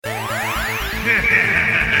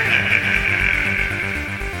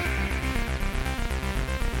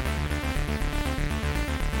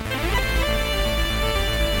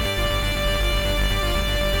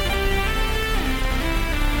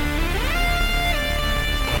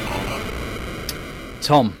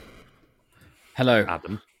Tom, hello.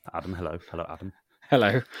 Adam, hello, Adam.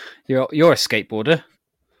 Hello. You're a skateboarder.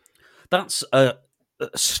 That's a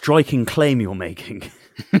striking claim you're making.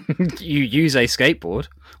 You use a skateboard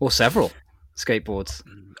or several skateboards.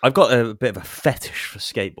 I've got a bit of a fetish for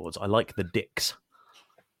skateboards. I like the dicks.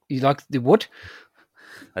 You like the wood?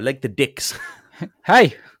 I like the dicks.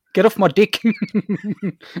 Hey, get off my dick!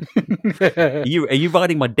 Are you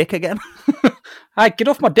riding my dick again? Hey, get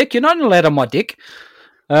off my dick! You're not allowed on my dick.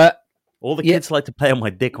 All the kids like to play on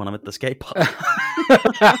my dick when I'm at the skate park.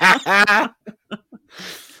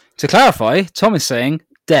 To clarify, Tom is saying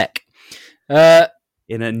deck.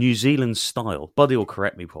 In a New Zealand style. Buddy will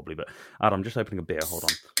correct me probably, but Adam, just opening a beer. Hold on.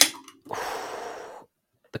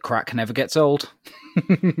 The crack never gets old.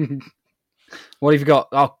 What have you got?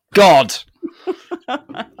 Oh, God!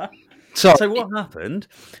 So what happened?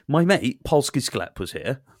 My mate, Polski Sklep, was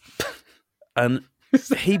here, and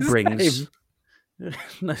he brings...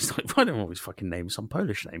 No, it's not, I don't know his fucking name, some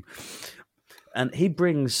Polish name. And he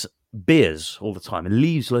brings beers all the time and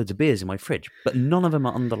leaves loads of beers in my fridge, but none of them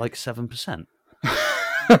are under like 7%.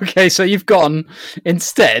 Okay, so you've gone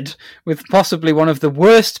instead with possibly one of the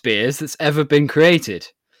worst beers that's ever been created.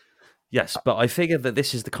 Yes, but I figured that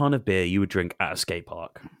this is the kind of beer you would drink at a skate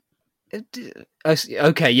park.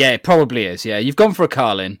 Okay, yeah, it probably is. Yeah, you've gone for a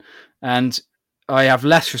Carlin, and I have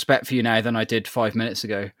less respect for you now than I did 5 minutes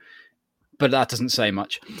ago. But that doesn't say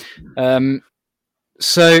much.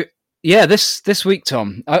 So yeah, this week,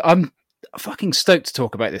 Tom, I'm fucking stoked to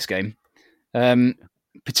talk about this game,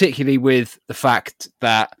 particularly with the fact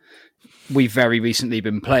that we've very recently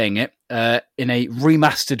been playing it in a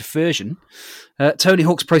remastered version. Tony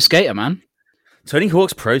Hawk's Pro Skater, man. Tony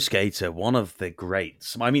Hawk's Pro Skater, one of the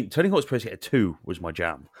greats. I mean, Tony Hawk's Pro Skater 2 was my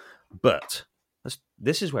jam, but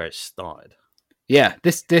this is where it started. Yeah,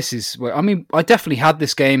 this is where, I mean, I definitely had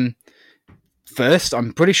this game first.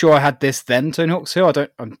 I'm pretty sure I had this then, Tony Hawk's 2.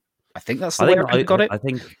 I think that's the way I got it. I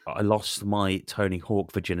think I lost my Tony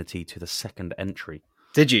Hawk virginity to the second entry.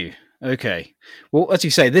 Did you? Okay. Well, as you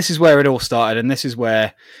say, this is where it all started, and this is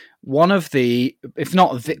where one of the, if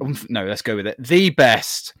not the, no, let's go with it, the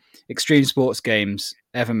best extreme sports games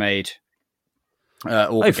ever made.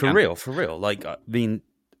 For real. Like, I mean,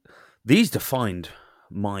 these defined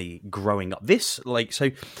my growing up.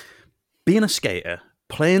 So being a skater,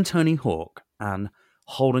 playing Tony Hawk, and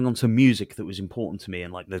holding on to music that was important to me,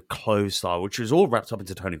 and like the clothes style, which was all wrapped up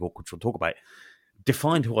into Tony Hawk, which we'll talk about,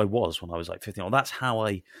 defined who I was when I was like 15. Well, that's how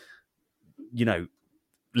I,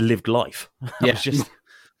 lived life. Yeah,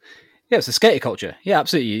 it's the skater culture. Yeah,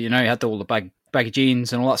 absolutely. You had all the baggy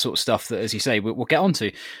jeans and all that sort of stuff that, as you say, we'll get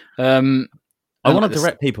onto. I want to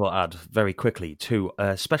direct people, Ad, very quickly to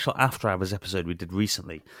a special After Hours episode we did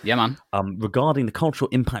recently. Yeah, man. Regarding the cultural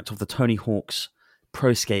impact of the Tony Hawk's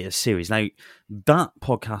Pro Skater series. Now, that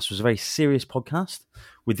podcast was a very serious podcast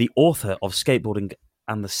with the author of Skateboarding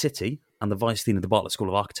and the City and the Vice Dean of the Bartlett School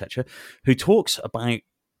of Architecture, who talks about...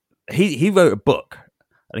 He wrote a book,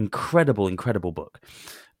 an incredible book,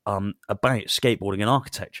 about skateboarding and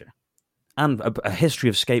architecture, and a history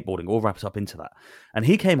of skateboarding, all wrapped up into that. And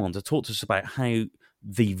he came on to talk to us about how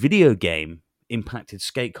the video game impacted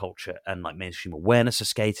skate culture and like mainstream awareness of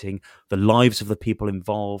skating, the lives of the people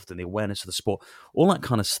involved and the awareness of the sport, all that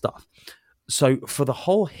kind of stuff. So for the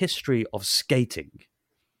whole history of skating,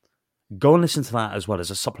 go and listen to that as well as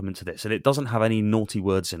a supplement to this. And it doesn't have any naughty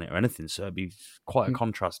words in it or anything, so it'd be quite a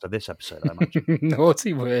contrast to this episode, I imagine.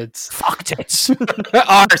 Naughty words. Fuck tits.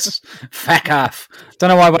 Arse. Feck off. Don't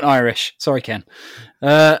know why I went Irish. Sorry, Ken.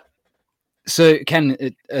 So, Ken,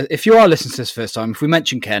 if you are listening to this first time, if we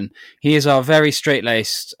mention Ken, he is our very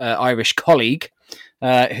straight-laced Irish colleague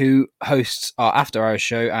who hosts our After Hours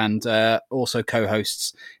show and also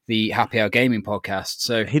co-hosts the Happy Hour Gaming podcast.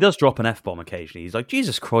 So he does drop an F-bomb occasionally. He's like,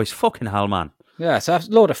 Jesus Christ, fucking hell, man. Yeah, so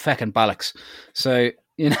Lord of Feckin' Ballocks. So,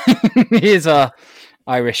 he is our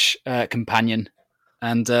Irish companion.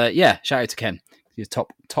 And shout out to Ken. He's a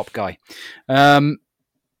top guy.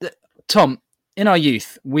 Tom, in our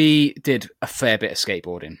youth, we did a fair bit of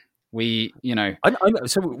skateboarding.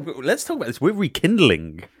 So let's talk about this. We're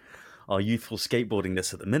rekindling our youthful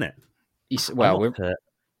skateboardingness at the minute.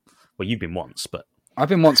 You've been once, but I've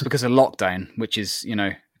been once because of lockdown, which is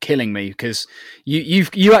killing me because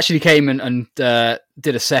you actually came and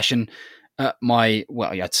did a session at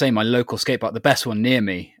I'd say my local skate park, the best one near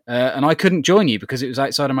me, and I couldn't join you because it was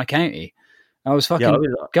outside of my county. I was fucking Yeah,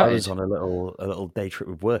 I gutted. was on a little day trip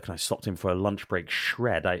with work, and I stopped in for a lunch break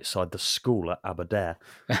shred outside the school at Aberdare.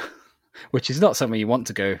 Which is not something you want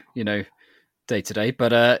to go, day to day.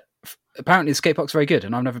 But apparently the skate park's very good,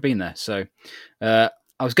 and I've never been there, so I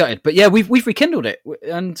was gutted. But yeah, we've rekindled it,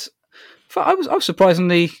 and I was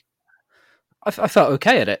surprisingly, I felt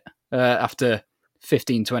okay at it after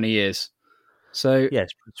 15, 20 years. So yeah,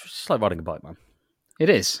 it's just like riding a bike, man. It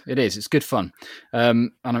is. It's good fun,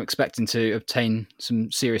 and I'm expecting to obtain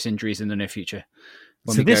some serious injuries in the near future.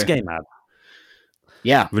 So this game, Ad,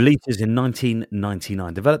 yeah, releases in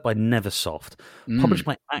 1999, developed by Neversoft, published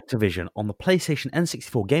by Activision on the PlayStation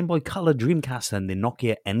N64, Game Boy Color, Dreamcast, and the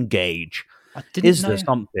Nokia N-Gage. Is there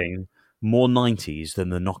something more 90s than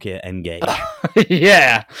the Nokia N-Gage?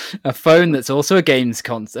 Yeah, a phone that's also a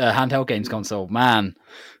handheld games console. Man,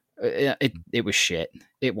 it was shit.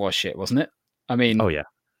 It was shit, wasn't it? I mean, oh yeah.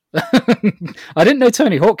 I didn't know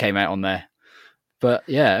Tony Hawk came out on there, but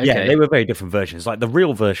yeah, okay. Yeah, they were very different versions. Like the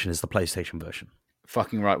real version is the PlayStation version.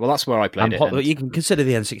 Fucking right. Well, that's where I played it. You can consider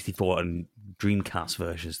the N64 and Dreamcast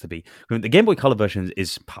versions to be. I mean, the Game Boy Color version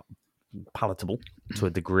is palatable to a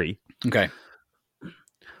degree. Okay,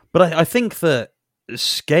 but I think that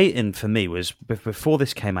skating for me was before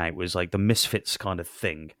this came out was like the Misfits kind of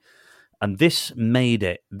thing, and this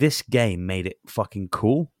game made it fucking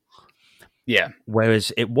cool. Yeah.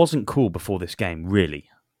 Whereas it wasn't cool before this game, really,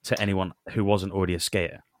 to anyone who wasn't already a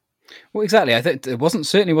skater. Well, exactly. I think there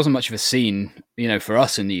certainly wasn't much of a scene, for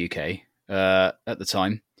us in the UK at the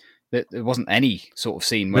time. There wasn't any sort of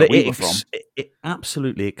scene where we were from. It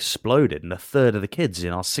absolutely exploded, and a third of the kids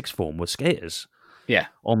in our sixth form were skaters. Yeah,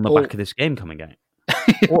 on the back of this game coming out,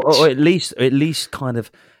 or at least kind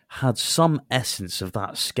of had some essence of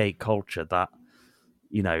that skate culture, that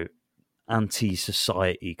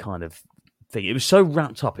anti-society kind of thing. It was so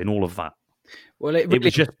wrapped up in all of that. Well, it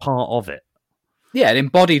was just part of it. Yeah, it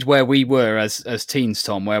embodied where we were as teens,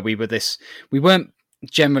 Tom. Where we weren't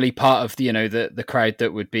generally part of the crowd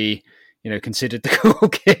that would be considered the cool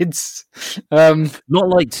kids. Not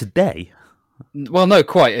like today. Well, no,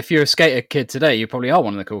 quite. If you're a skater kid today, you probably are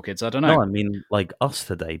one of the cool kids. I don't know. No, I mean like us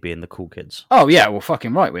today being the cool kids. Oh yeah, well,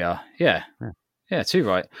 fucking right we are. Yeah, too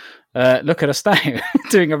right. Look at us now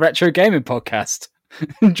doing a retro gaming podcast,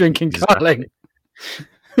 drinking Carling.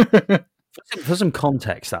 For some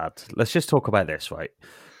context, Ad, let's just talk about this, right?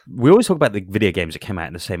 We always talk about the video games that came out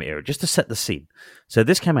in the same era, just to set the scene. So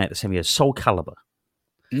this came out the same year as Soul Calibur,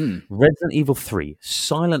 Resident Evil 3,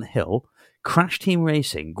 Silent Hill, Crash Team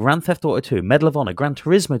Racing, Grand Theft Auto 2, Medal of Honor, Gran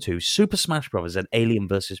Turismo 2, Super Smash Bros., and Alien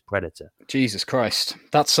vs. Predator. Jesus Christ.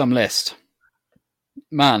 That's some list.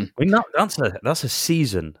 Man. I mean, that's a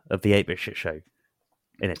season of the 8-Bit Shit Show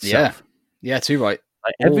in itself. Yeah, too right.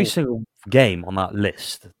 Like, every single game on that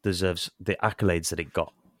list deserves the accolades that it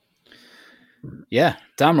got. Yeah,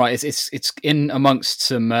 damn right. It's in amongst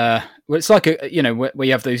some. Well, it's like where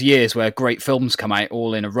you have those years where great films come out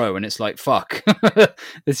all in a row, and it's like fuck.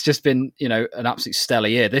 It's just been an absolute stellar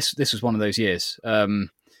year. This was one of those years. But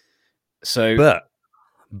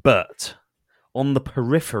on the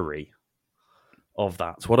periphery of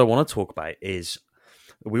that, what I want to talk about is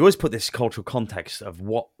we always put this cultural context of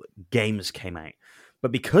what games came out,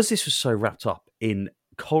 but because this was so wrapped up in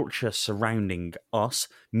culture surrounding us,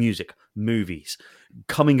 music, movies,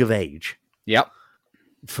 coming of age. Yep.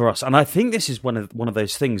 For us. And I think this is one of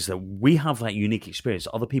those things that we have that unique experience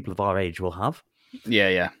that other people of our age will have.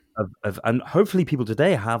 Yeah. And hopefully people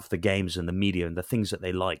today have the games and the media and the things that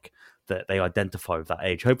they like, that they identify with that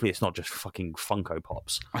age. Hopefully it's not just fucking Funko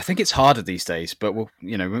Pops. I think it's harder these days, but we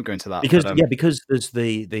won't go into that. Because there's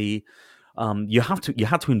the you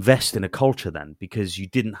had to invest in a culture then, because you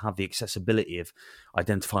didn't have the accessibility of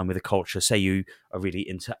identifying with a culture. Say you are really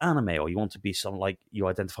into anime, or you want to be some like you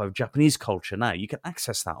identify with Japanese culture. Now you can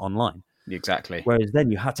access that online. Exactly. Whereas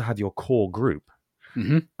then you had to have your core group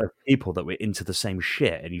of people that were into the same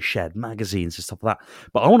shit, and you shared magazines and stuff like that.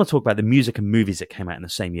 But I want to talk about the music and movies that came out in the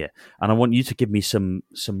same year, and I want you to give me some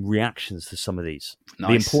reactions to some of these. Nice.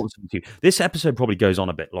 The importance of them. This episode probably goes on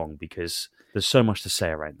a bit long because there's so much to say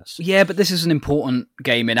around this. Yeah, but this is an important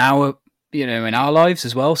game in our lives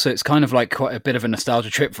as well. So it's kind of like quite a bit of a nostalgia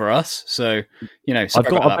trip for us. So I've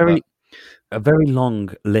got a very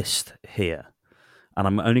long list here, and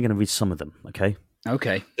I'm only going to read some of them. Okay.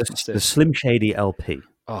 Okay. The Slim Shady LP.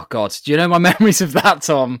 Oh God, do you know my memories of that,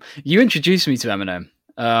 Tom? You introduced me to Eminem,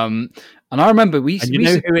 and I remember who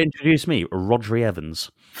introduced me? Rodri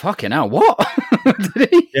Evans. Fucking hell! What? Did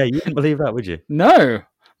he? Yeah, you didn't believe that, would you? No,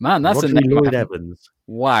 man, that's Rodri a name. Lloyd Evans.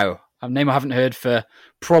 Wow, a name I haven't heard for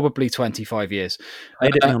probably 25 years. I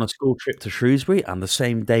made it on a school trip to Shrewsbury, and the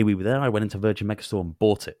same day we were there, I went into Virgin Megastore and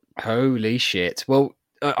bought it. Holy shit! Well,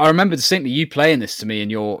 I remember distinctly you playing this to me in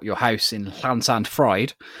your house in Llansan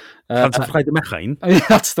Fried. Francis Friday Mechane.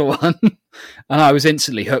 That's the one. And I was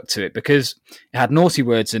instantly hooked to it because it had naughty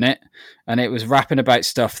words in it, and it was rapping about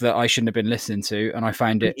stuff that I shouldn't have been listening to, and I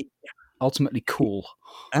found it ultimately cool.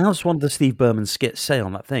 And that's one of the Steve Berman skits say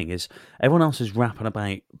on that thing is everyone else is rapping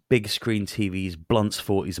about big screen TVs, blunts,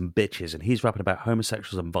 40s, and bitches, and he's rapping about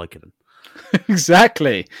homosexuals and Vicodin.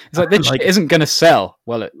 Exactly. It's like this shit isn't going to sell.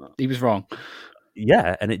 Well, he was wrong.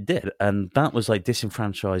 Yeah, and it did. And that was like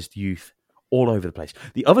disenfranchised youth all over the place.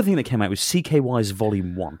 The other thing that came out was CKY's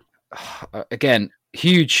Volume 1. Again,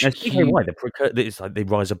 huge. Now, CKY, it's like the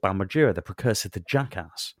rise of Bam Margera, the precursor to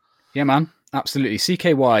Jackass. Yeah, man. Absolutely.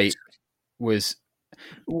 CKY was...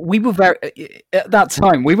 We were very... At that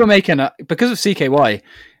time, we were making... because of CKY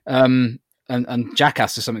and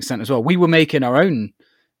Jackass to some extent as well, we were making our own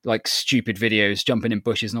like stupid videos, jumping in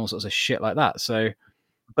bushes and all sorts of shit like that. So...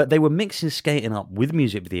 But they were mixing skating up with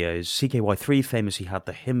music videos. CKY3 famously had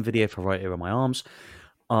the hymn video for Right Here on My Arms.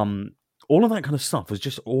 All of that kind of stuff was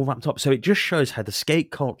just all wrapped up. So it just shows how the skate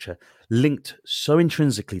culture linked so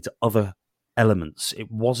intrinsically to other elements. It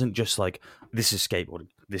wasn't just like, this is skateboarding,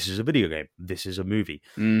 this is a video game, this is a movie.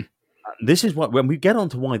 This is what, when we get on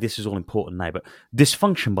to why this is all important now, but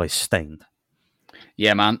Dysfunction by Stained.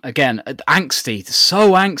 Yeah, man. Again, angsty,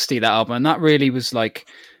 so angsty, that album. And that really was like,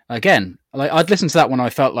 again, like I'd listen to that when I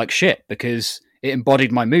felt like shit because it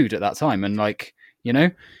embodied my mood at that time. And like, you know,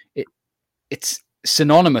 it's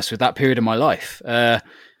synonymous with that period of my life.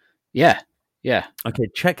 Yeah. Okay,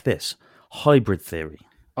 check this. Hybrid Theory.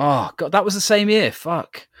 Oh, God, that was the same year.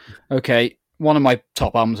 Fuck. Okay, one of my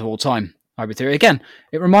top albums of all time, Hybrid Theory. Again,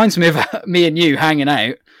 it reminds me of me and you hanging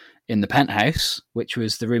out in the penthouse, which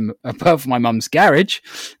was the room above my mum's garage,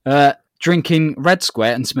 drinking Red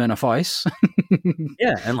Square and Smirnoff Ice.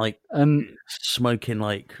 Yeah, and smoking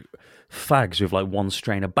like fags with like one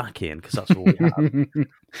strain of back in because that's all we had. And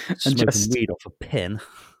smoking weed off a pin.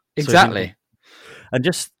 Exactly. And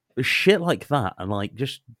just shit like that, and like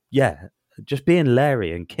just being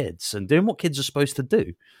Larry and kids and doing what kids are supposed to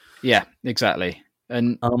do. Yeah, exactly.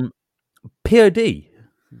 And POD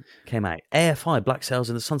came out. AFI, Black Sails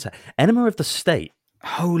in the Sunset. Enema of the State.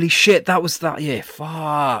 Holy shit, that was that year.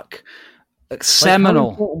 Fuck. Like, seminal.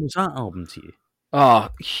 How important was that album to you? Oh,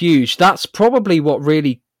 huge. That's probably what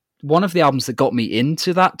really, one of the albums that got me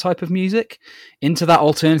into that type of music, into that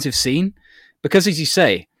alternative scene. Because as you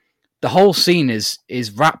say, the whole scene is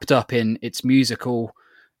wrapped up in its musical,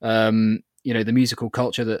 the musical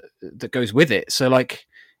culture that goes with it. So like,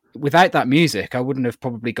 without that music, I wouldn't have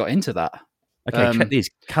probably got into that. Okay, check these.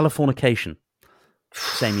 Californication.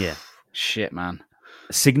 Same year. Shit, man.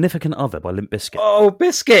 Significant Other by Limp Bizkit. Oh,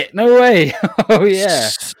 Biscuit! No way! Oh, yeah.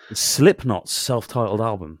 Slipknot's self-titled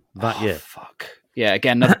album that year. Fuck. Yeah,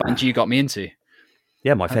 again, another band you got me into.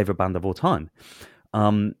 Yeah, my favourite band of all time.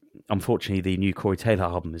 Unfortunately, the new Corey Taylor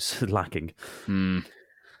album is lacking.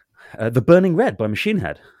 The Burning Red by Machine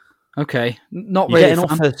Head. Okay, not really.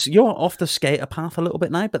 You're off the skater path a little bit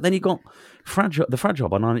now, but then you got The Fragile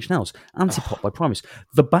by Nine Inch Nails, Antipop by Primus,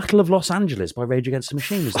 The Battle of Los Angeles by Rage Against the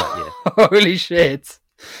Machine was that year. Holy shit!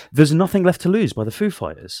 There's Nothing Left to Lose by the Foo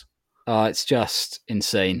Fighters. It's just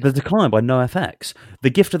insane. The Decline by NoFX, The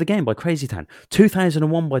Gift of the Game by Crazy Town,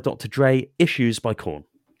 2001 by Dr. Dre, Issues by Korn.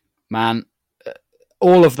 Man,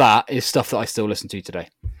 all of that is stuff that I still listen to today.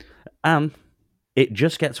 And It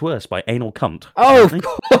Just Gets Worse by Anal Cunt. Oh, of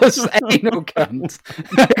course, Anal Cunt.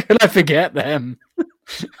 How could I forget them?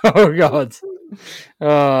 Oh, God.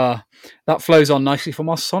 That flows on nicely from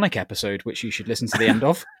our Sonic episode, which you should listen to the end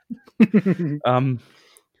of.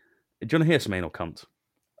 Do you want to hear some Anal Cunt?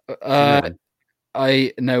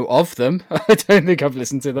 I know of them. I don't think I've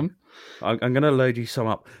listened to them. I'm going to load you some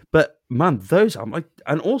up. But, man, those are...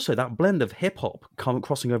 And also that blend of hip-hop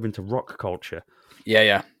crossing over into rock culture.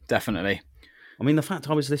 Yeah, definitely. I mean, the fact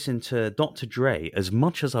I was listening to Dr. Dre as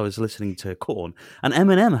much as I was listening to Korn, and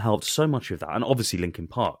Eminem helped so much with that, and obviously Linkin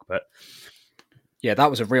Park, but... Yeah, that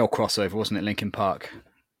was a real crossover, wasn't it, Linkin Park?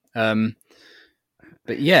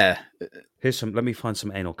 But yeah. Let me find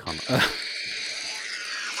some Anal Cunt.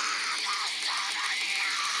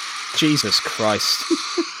 Jesus Christ.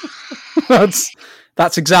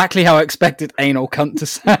 That's exactly how I expected Anal Cunt to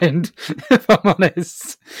sound, if I'm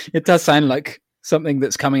honest. It does sound like something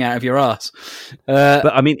that's coming out of your ass.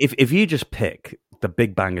 But I mean, if you just pick the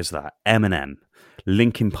big bangers that Eminem,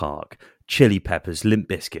 Linkin Park, Chili Peppers, Limp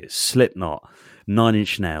Bizkit, Slipknot, Nine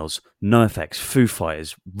Inch Nails, NoFX, Foo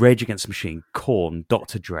Fighters, Rage Against the Machine, Korn,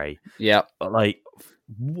 Dr. Dre. Yeah. Like,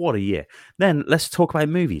 what a year. Then let's talk about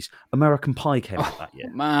movies. American Pie came out that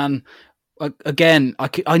year. Man, again,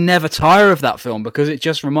 I never tire of that film because it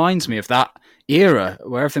just reminds me of that era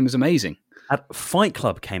where everything was amazing. Fight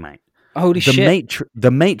Club came out. Holy shit.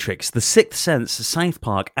 The Matrix, The Sixth Sense, South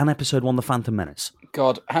Park, and Episode 1, The Phantom Menace.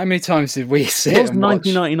 God, how many times did we sit Was and watch?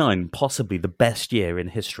 1999 possibly the best year in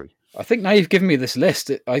history? I think now you've given me this list,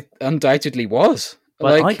 it undoubtedly was.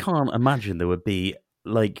 But I can't imagine there would be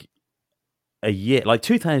like a year. Like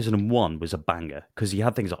 2001 was a banger because you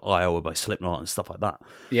had things like Iowa by Slipknot and stuff like that.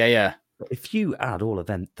 Yeah. But if you add all of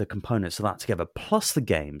them, the components of that together, plus the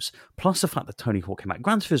games, plus the fact that Tony Hawk came out,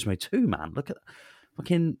 Gran Turismo 2, man, look at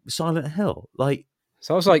fucking Silent Hill. Like,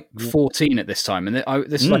 so I was like 14 at this time, and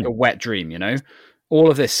this is like a wet dream, you know? All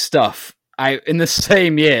of this stuff out in the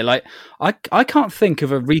same year. Like, I can't think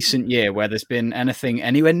of a recent year where there's been anything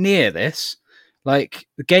anywhere near this. Like,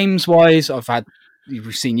 games-wise,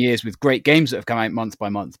 we've seen years with great games that have come out month by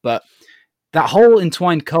month, but that whole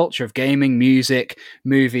entwined culture of gaming, music,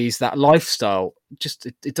 movies, that lifestyle, just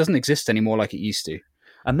it doesn't exist anymore like it used to.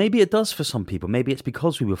 And maybe it does for some people. Maybe it's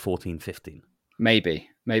because we were 14, 15. Maybe.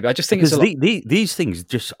 I just think because it's a lot... these things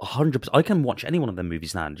just 100%. I can watch any one of them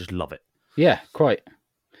movies now and just love it. Yeah, quite.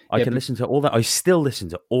 I can listen to all that. I still listen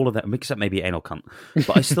to all of them, except maybe Anal Cunt.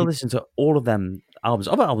 But I still listen to all of them albums.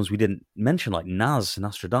 Other albums we didn't mention, like Nas and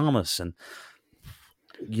Nostradamus and,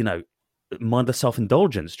 you know, Mind the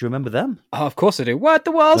Self-Indulgence. Do you remember them? Oh, of course I do. What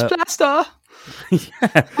the world's plaster?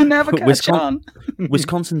 Yeah. I never catch on.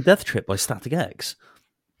 Wisconsin Death Trip by Static X.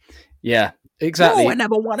 Yeah, exactly. No, I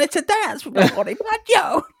never wanted to dance with nobody but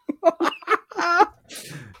you.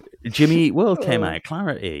 Jimmy Eat World came out.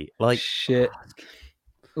 Clarity. Like, shit.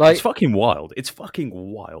 Like, it's fucking wild. It's fucking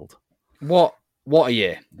wild. What a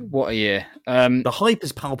year. What a year. The hype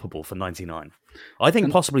is palpable for 99. I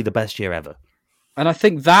think possibly the best year ever. And I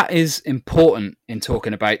think that is important in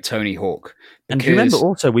talking about Tony Hawk. And do you remember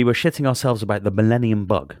also we were shitting ourselves about the Millennium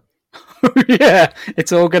Bug? Yeah,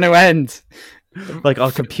 it's all going to end. Like,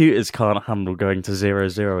 our computers can't handle going to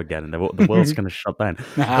 0-0 again, and the world's going to shut down.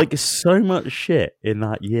 Like, so much shit in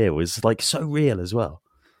that year was, like, so real as well.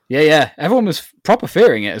 Yeah. Everyone was proper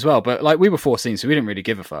fearing it as well, but, like, we were 14, so we didn't really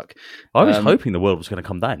give a fuck. I was hoping the world was going to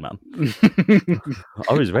come down, man.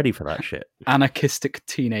 I was ready for that shit. Anarchistic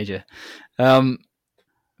teenager.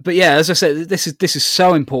 But yeah, as I said, this is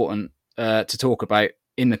so important to talk about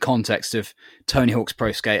in the context of Tony Hawk's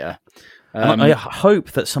Pro Skater. I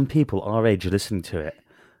hope that some people our age are listening to it,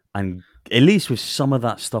 and at least with some of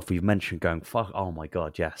that stuff we've mentioned, going, fuck, oh my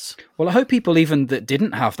God, yes. Well, I hope people even that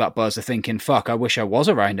didn't have that buzz are thinking, fuck, I wish I was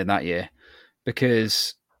around in that year.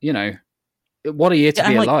 Because, you know, what a year to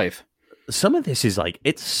be alive. Some of this is like,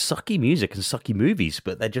 it's sucky music and sucky movies,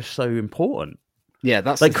 but they're just so important. Yeah,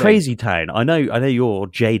 that's like Crazy Town. I know you're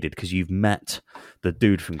jaded because you've met the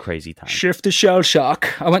dude from Crazy Town. Shifty Shell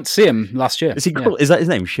Shock. I went to see him last year. Is he cool? Is that his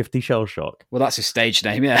name? Shifty Shell Shock. Well, that's his stage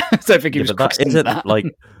name. Yeah, I don't think he was christened that. Like,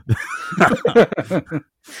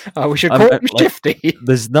 we should call him Shifty.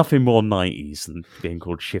 There's nothing more 90s than being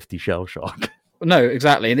called Shifty Shell Shock. No,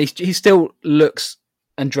 exactly, and he still looks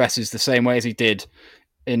and dresses the same way as he did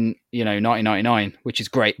in 1999, which is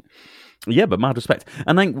great. Yeah, but mad respect.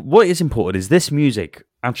 And then what is important is this music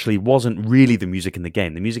actually wasn't really the music in the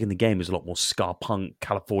game. The music in the game was a lot more ska punk,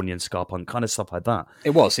 Californian ska punk, kind of stuff like that.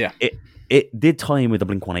 It was, yeah. It did tie in with the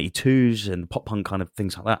Blink-182s and pop punk kind of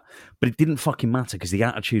things like that, but it didn't fucking matter because the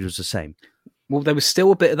attitude was the same. Well, there was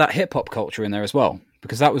still a bit of that hip-hop culture in there as well,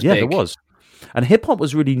 because that was big. Yeah, there was. And hip-hop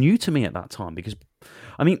was really new to me at that time because,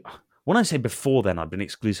 I mean... When I say before then, I'd been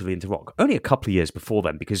exclusively into rock. Only a couple of years before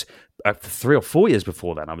then, because 3 or 4 years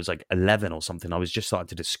before then, I was like 11 or something. I was just starting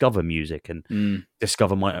to discover music and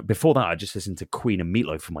discover my... Before that, I just listened to Queen and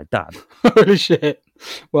Meatloaf from my dad. Holy shit.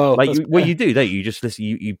 Well, like, you do, don't you? You just listen,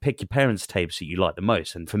 you pick your parents' tapes that you like the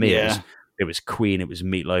most. And for me, it was Queen, it was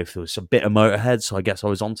Meatloaf, there was a bit of Motorhead, so I guess I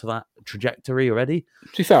was onto that trajectory already.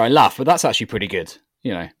 To be fair, I laugh, but that's actually pretty good,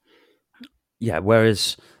 you know. Yeah,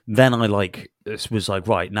 whereas then this was like,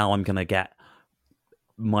 right, now I'm going to get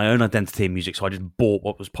my own identity in music, so I just bought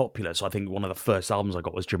what was popular. So I think one of the first albums I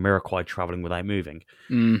got was Jamiroquai, Traveling Without Moving.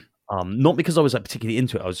 Not because I was like particularly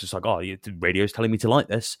into it, I was just like, oh, the radio's telling me to like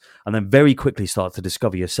this. And then very quickly start to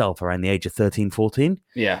discover yourself around the age of 13, 14.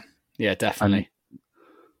 Yeah, definitely.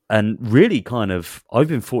 And really kind of, I've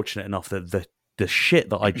been fortunate enough that the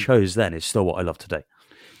shit that I chose then is still what I love today.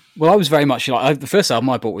 Well, I was very much like the first album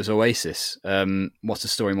I bought was Oasis. What's the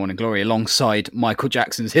Story, Morning Glory, alongside Michael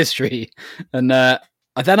Jackson's History, and then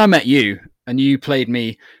I met you, and you played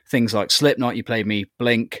me things like Slipknot. You played me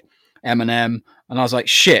Blink, Eminem, and I was like,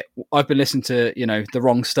 shit, I've been listening to the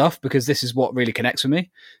wrong stuff because this is what really connects with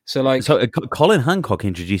me. So Colin Hancock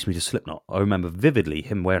introduced me to Slipknot. I remember vividly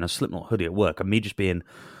him wearing a Slipknot hoodie at work, and me just being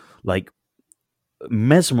like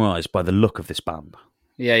mesmerized by the look of this band.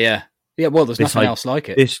 Yeah. Well, there's This, nothing else like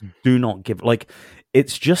it. This do not give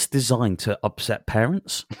it's just designed to upset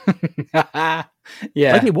parents.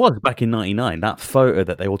 Yeah, Like it was back in '99. That photo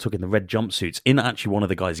that they all took in the red jumpsuits in actually one of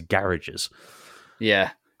the guys' garages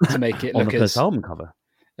yeah. To make it on look the first album cover.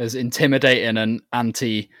 as intimidating and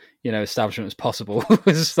anti, establishment as possible. It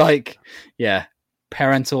was like, yeah,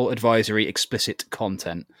 parental advisory, explicit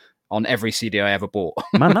content on every CD I ever bought.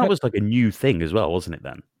 Man, that was like a new thing as well, wasn't it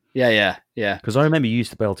then? Yeah. Because I remember you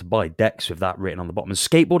used to be able to buy decks with that written on the bottom. And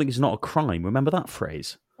skateboarding is not a crime. Remember that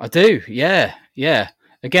phrase? I do. Yeah.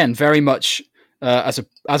 Again, very much as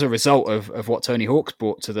a result of what Tony Hawk's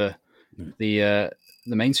brought to the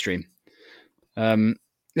mainstream.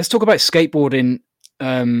 Let's talk about skateboarding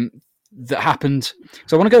that happened.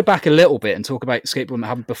 So I want to go back a little bit and talk about skateboarding that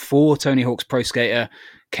happened before Tony Hawk's Pro Skater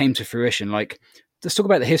came to fruition. Like, let's talk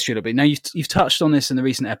about the history a little bit. Now, you've touched on this in the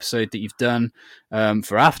recent episode that you've done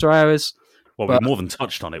for After Hours. Well, we more than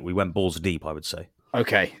touched on it. We went balls deep, I would say.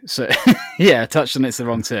 Okay, so yeah, touched on it's the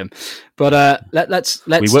wrong term, but let's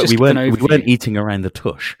we weren't eating around the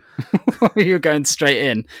tush. You're going straight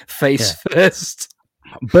in, face first.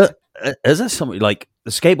 But as a something like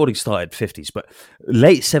the skateboarding started 50s, but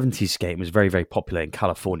late 70s skating was very, very popular in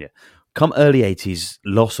California. Come early 80s,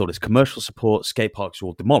 lost all its commercial support. Skate parks were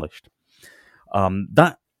all demolished.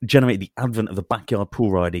 That generated the advent of the backyard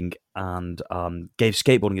pool riding and gave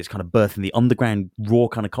skateboarding its kind of birth in the underground raw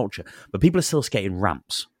kind of culture. But people are still skating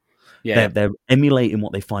ramps. Yeah, They're emulating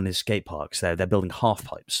what they find in skate parks. They're building half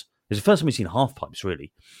pipes. It's the first time we've seen half pipes,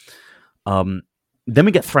 really. Then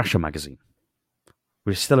we get Thrasher magazine,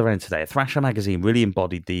 which is still around today. Thrasher magazine really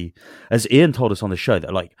embodied as Ian told us on the show,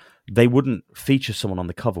 that like they wouldn't feature someone on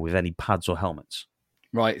the cover with any pads or helmets.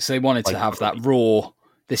 Right. So they wanted to have that raw.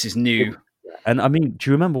 This is new. And I mean, do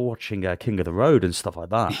you remember watching King of the Road and stuff like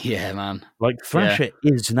that? Yeah, man. Like Thrasher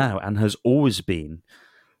is now and has always been.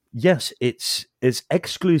 Yes, it's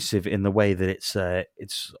exclusive in the way that it's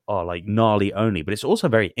like gnarly only, but it's also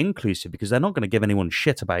very inclusive because they're not going to give anyone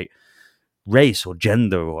shit about race or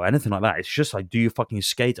gender or anything like that. It's just like, do you fucking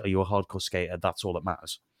skate? Are you a hardcore skater? That's all that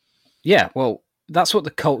matters. Yeah, well, that's what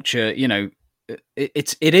the culture,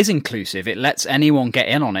 it is inclusive. It lets anyone get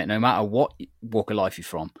in on it, no matter what walk of life you're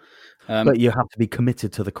from. But you have to be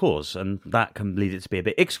committed to the cause, and that can lead it to be a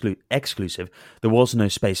bit exclusive. There was no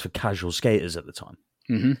space for casual skaters at the time.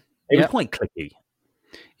 Mm-hmm. It was quite cliquey.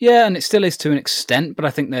 Yeah, and it still is to an extent, but I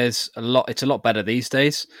think it's a lot better these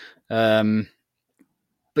days. But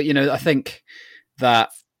I think that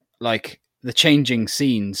like the changing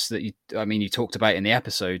scenes that you talked about in the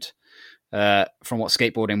episode, from what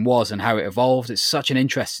skateboarding was and how it evolved, it's such an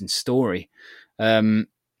interesting story.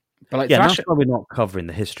 But like that's why we're not covering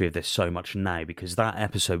the history of this so much now, because that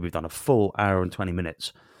episode we've done a full hour and 20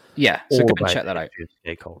 minutes. Yeah, so go and check that out.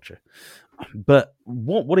 Skate culture. But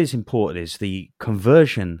what is important is the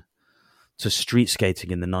conversion to street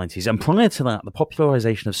skating in the 90s, and prior to that, the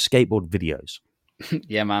popularization of skateboard videos.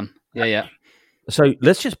 Yeah, man. Yeah. So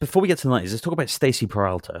let's just, before we get to the 90s, let's talk about Stacey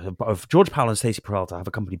Peralta. Of George Powell and Stacey Peralta have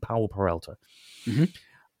a company, Powell Peralta. Mm-hmm.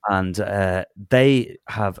 And they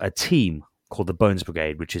have a team called the Bones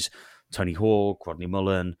Brigade, which is Tony Hawk, Rodney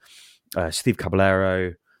Mullen, Steve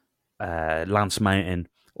Caballero, Lance Mountain,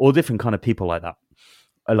 all different kind of people like that.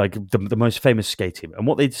 Like the most famous skate team. And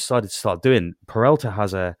what they decided to start doing, Peralta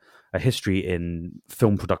has a history in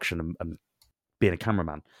film production and being a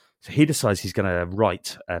cameraman. So he decides he's going to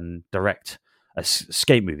write and direct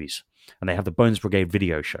skate movies. And they have the Bones Brigade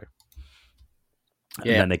video show. And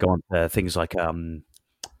then they go on to things like The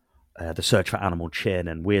Search for Animal Chin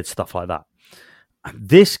and weird stuff like that.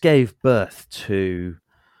 This gave birth to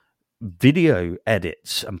video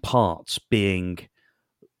edits and parts being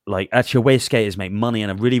like actually a way skaters make money,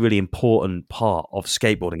 and a really, really important part of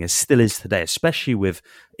skateboarding, as still is today, especially with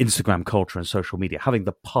Instagram culture and social media. Having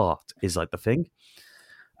the part is like the thing.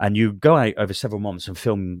 And you go out over several months and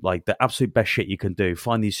film like the absolute best shit you can do,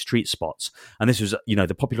 find these street spots. And this was,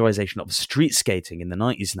 the popularization of street skating in the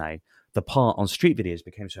 90s now. The part on street videos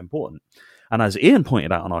became so important. And as Ian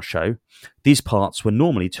pointed out on our show, these parts were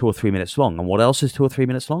normally 2 or 3 minutes long. And what else is 2 or 3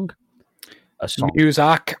 minutes long? A song.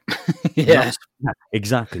 Music. Yeah.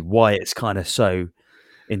 Exactly why it's kind of so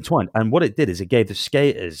entwined. And what it did is it gave the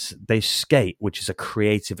skaters, they skate, which is a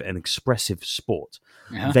creative and expressive sport.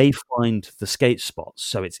 Yeah. They find the skate spots,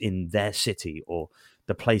 so it's in their city or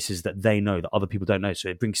the places that they know that other people don't know. So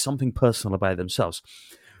it brings something personal about themselves.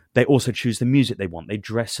 They also choose the music they want. They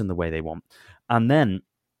dress in the way they want. And then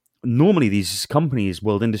normally these companies,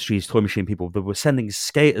 World Industries, Toy Machine people, that were sending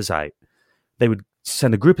skaters out, they would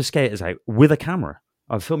send a group of skaters out with a camera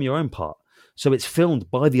and film your own part. So it's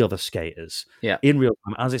filmed by the other skaters Yeah. in real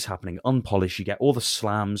time as it's happening, unpolished. You get all the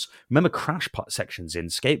slams. Remember crash part sections in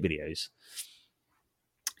skate videos?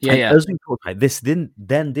 Yeah, And yeah. as we talked about, this then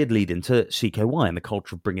did lead into CKY and the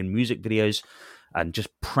culture of bringing music videos and just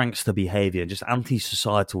prankster behavior and just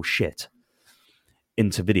anti-societal shit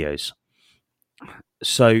into videos.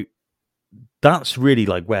 So that's really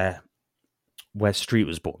like where Street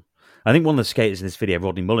was born. I think one of the skaters in this video,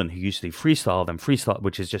 Rodney Mullen, who used to do freestyle,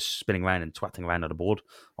 which is just spinning around and twatting around on a board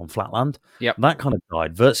on flatland. Yep. That kind of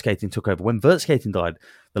died. Vert skating took over. When vert skating died,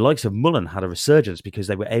 the likes of Mullen had a resurgence because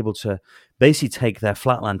they were able to basically take their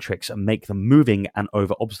flatland tricks and make them moving and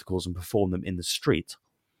over obstacles and perform them in the street.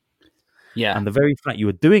 Yeah. And the very fact you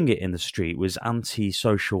were doing it in the street was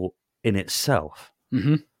antisocial in itself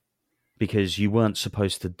because you weren't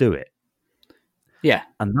supposed to do it. Yeah.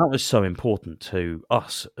 And that was so important to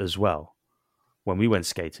us as well when we went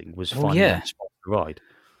skating, was finding a spot to ride.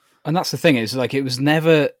 And that's the thing, is like it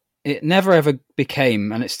never ever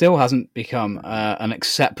became, and it still hasn't become an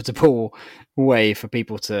acceptable way for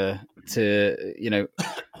people to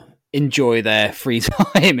enjoy their free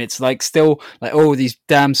time. It's like still like, oh, these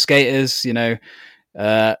damn skaters,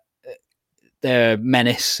 they're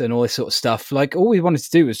menace and all this sort of stuff. Like all we wanted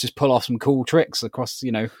to do was just pull off some cool tricks across,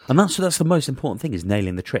 And that's the most important thing, is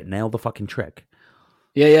nailing the trick. Nail the fucking trick.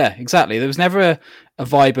 Yeah, exactly. There was never a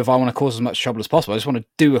vibe of I want to cause as much trouble as possible. I just want to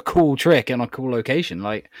do a cool trick in a cool location.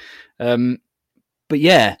 But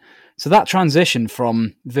yeah, so that transition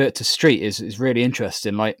from vert to street is really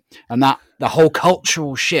interesting. Like, and that the whole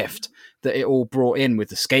cultural shift that it all brought in with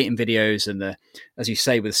the skating videos and the, as you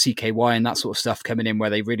say, with CKY and that sort of stuff coming in,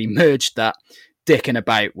 where they really merged that dicking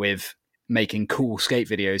about with making cool skate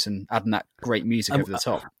videos and adding that great music over the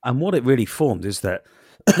top. And what it really formed is that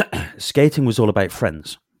skating was all about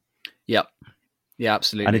friends. Yep. Yeah,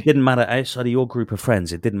 absolutely. And it didn't matter outside of your group of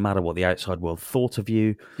friends. It didn't matter what the outside world thought of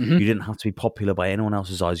you. You didn't have to be popular by anyone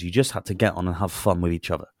else's eyes. You just had to get on and have fun with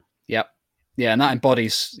each other. Yep. Yeah, and that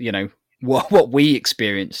embodies, what we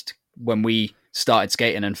experienced when we started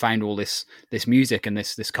skating and found all this music and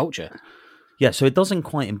this culture. Yeah, so it doesn't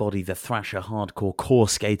quite embody the thrasher, hardcore, core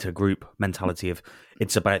skater group mentality of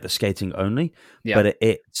it's about the skating only, but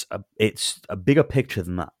it's a bigger picture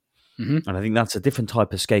than that. And I think that's a different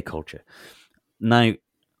type of skate culture. Now,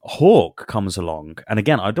 Hawk comes along, and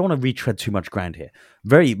again, I don't want to retread too much ground here.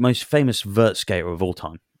 Most famous vert skater of all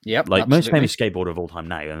time. Yep, like absolutely. Most famous skateboarder of all time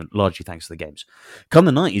now, and largely thanks to the games. Come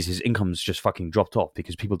the 90s, his income's just fucking dropped off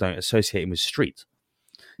because people don't associate him with street.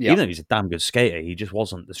 Even though he's a damn good skater, he just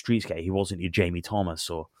wasn't the street skater. He wasn't your Jamie Thomas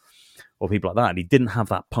or people like that. And he didn't have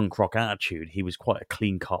that punk rock attitude. He was quite a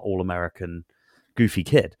clean-cut, all-American, goofy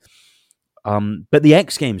kid. But the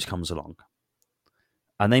X Games comes along,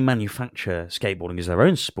 and they manufacture skateboarding as their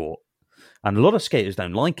own sport. And a lot of skaters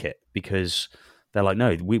don't like it because they're like,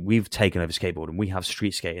 no, we've taken over skateboarding. We have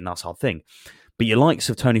street skating. That's our thing. But your likes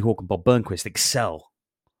of Tony Hawk and Bob Burnquist excel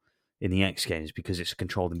in the X Games because it's a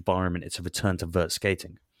controlled environment. It's a return to vert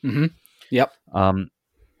skating. Yep.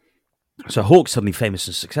 So Hawk's suddenly famous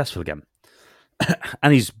and successful again.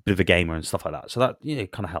 And he's a bit of a gamer and stuff like that. So that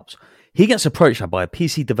kind of helps. He gets approached by a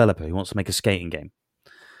PC developer who wants to make a skating game.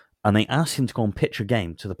 And they asked him to go and pitch a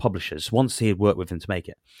game to the publishers once he had worked with them to make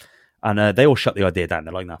it. And they all shut the idea down.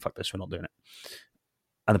 They're like, no, fuck this, we're not doing it.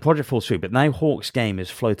 And the project falls through. But now Hawk's game is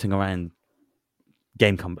floating around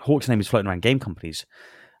Hawk's name is floating around game companies.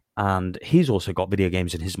 And he's also got video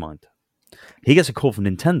games in his mind. He gets a call from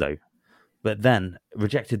Nintendo, but then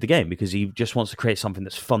rejected the game because he just wants to create something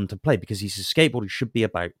that's fun to play, because he says skateboarding should be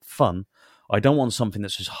about fun. I don't want something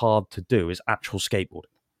that's as hard to do as actual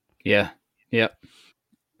skateboarding. Yeah.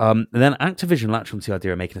 And then Activision latched onto the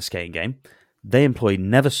idea of making a skating game. They employed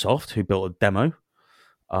Neversoft, who built a demo.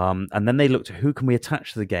 And then they looked at who can we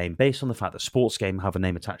attach to the game based on the fact that sports games have a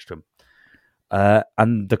name attached to them.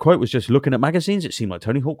 And the quote was just, looking at magazines, it seemed like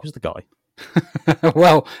Tony Hawk was the guy.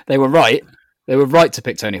 Well, they were right. They were right to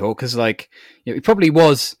pick Tony Hawk because, he probably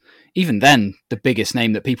was, even then, the biggest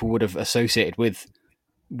name that people would have associated with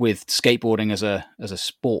skateboarding as a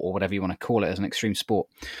sport, or whatever you want to call it, as an extreme sport.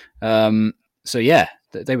 So yeah,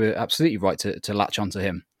 they were absolutely right to latch onto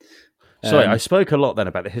him. Sorry, I spoke a lot then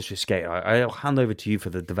about the history of skate. I'll hand over to you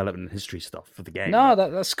for the development and history stuff for the game. No,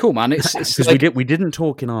 that's cool, man. It's because we didn't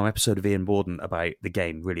talk in our episode of Ian Borden about the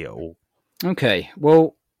game really at all. Okay,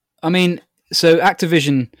 well, I mean, so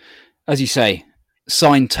Activision, as you say,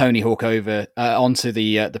 signed Tony Hawk over onto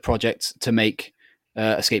the project to make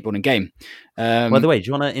a skateboarding game. By the way, do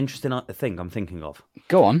you want an interesting thing I'm thinking of?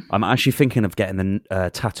 Go on. I'm actually thinking of getting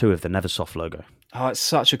the tattoo of the Neversoft logo. Oh, it's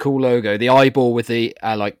such a cool logo. The eyeball with the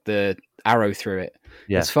the arrow through it.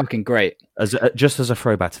 Yeah. It's fucking great. Just as a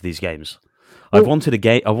throwback to these games. I've wanted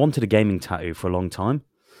a gaming tattoo for a long time,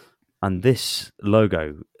 and this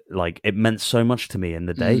logo, like, it meant so much to me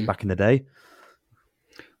back in the day.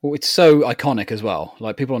 Well, it's so iconic as well.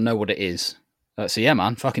 Like, people don't know what it is. So yeah,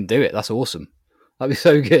 man, fucking do it. That's awesome. That'd be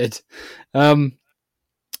so good.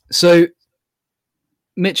 So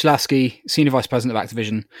Mitch Lasky, Senior Vice President of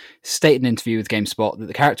Activision, stated in an interview with GameSpot that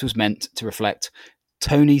the character was meant to reflect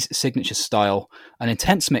Tony's signature style, an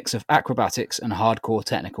intense mix of acrobatics and hardcore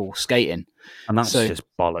technical skating. And that's just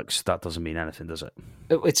bollocks. That doesn't mean anything, does it?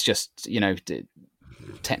 It's just,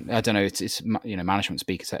 I don't know, it's management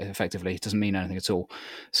speak effectively. It doesn't mean anything at all.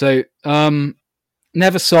 So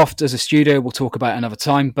Neversoft as a studio we'll talk about another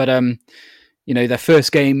time, but their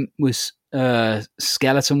first game was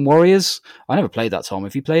Skeleton Warriors. I never played that, Tom.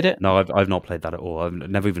 Have you played it? No, I've not played that at all. I've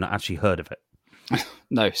never even actually heard of it.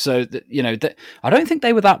 No, so I don't think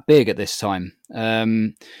they were that big at this time.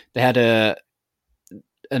 They had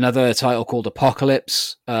another title called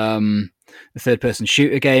Apocalypse, the third-person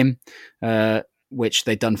shooter game, which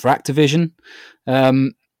they'd done for Activision,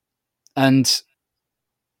 and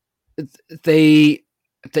they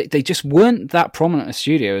just weren't that prominent a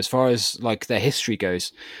studio as far as like their history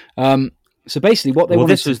goes. So basically, what they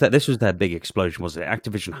wanted this was their big explosion, wasn't it?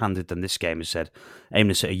 Activision handed them this game and said, aim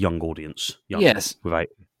this at a young audience. Yes, without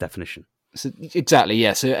definition. So, exactly,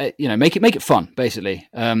 yeah. So make it fun, basically.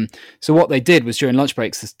 So what they did was during lunch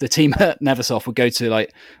breaks, the team at Neversoft would go to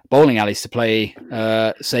like bowling alleys to play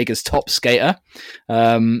Sega's Top Skater,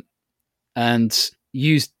 and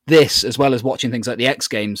use this as well as watching things like the X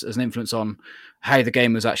Games as an influence on how the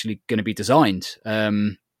game was actually going to be designed.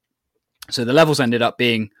 So the levels ended up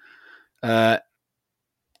being wholly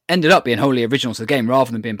original to the game,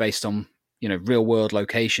 rather than being based on real world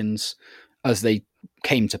locations as they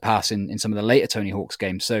came to pass in some of the later Tony Hawk's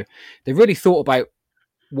games. So they really thought about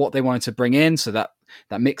what they wanted to bring in, so that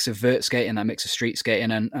mix of vert skating, that mix of street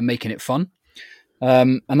skating, and making it fun.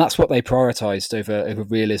 And that's what they prioritized over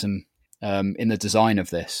realism in the design of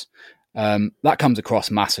this. That comes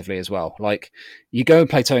across massively as well. Like, you go and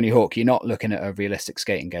play Tony Hawk, you're not looking at a realistic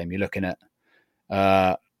skating game. You're looking at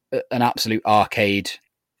an absolute arcade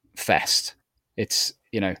fest. It's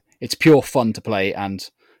pure fun to play and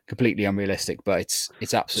completely unrealistic, but it's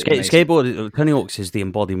absolutely amazing. Skateboard Tony Hawk's is the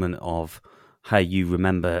embodiment of how you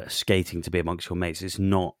remember skating to be amongst your mates. It's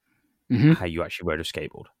not how you actually rode a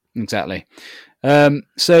skateboard. Exactly.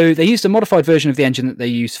 So they used a modified version of the engine that they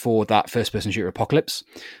used for that first-person shooter Apocalypse.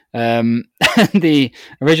 The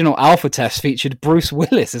original alpha test featured Bruce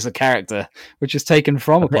Willis as a character, which is taken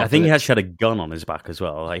from Apocalypse. I think he actually had a gun on his back as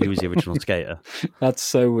well. Like, he was the original skater. That's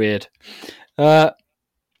so weird.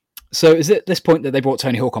 So is it at this point that they brought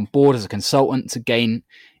Tony Hawk on board as a consultant to gain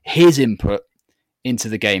his input into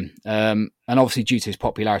the game? And obviously, due to his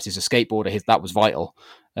popularity as a skateboarder, that was vital.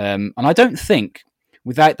 And I don't think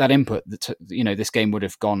without that input, this game would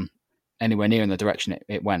have gone anywhere near in the direction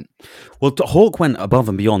it went. Well, Hawk went above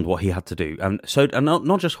and beyond what he had to do, and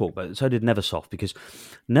not just Hawk, but so did Neversoft, because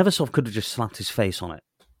Neversoft could have just slapped his face on it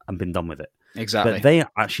and been done with it. Exactly. But they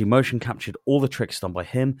actually motion captured all the tricks done by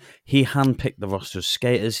him. He handpicked the roster of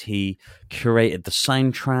skaters. He curated the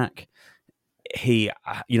soundtrack. He,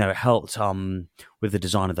 helped with the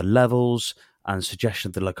design of the levels and suggestion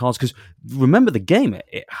of the locales. Because remember, the game,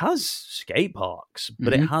 it has skate parks,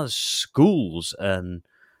 but it has schools and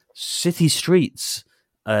city streets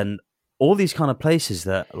and all these kind of places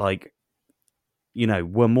that, like,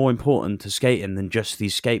 were more important to skating than just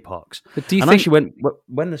these skate parks. But do you think... actually,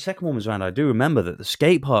 when the second one was around, I do remember that the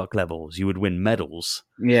skate park levels, you would win medals.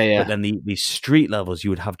 Yeah. But then the street levels, you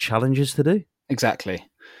would have challenges to do. Exactly.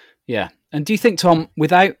 Yeah. And do you think, Tom,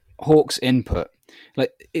 without Hawk's input,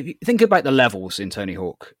 like, if you think about the levels in Tony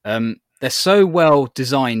Hawk, they're so well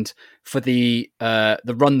designed for the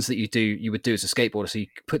runs that you would do as a skateboarder. So you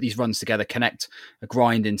put these runs together, connect a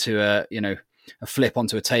grind into a flip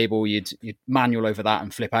onto a table, you'd manual over that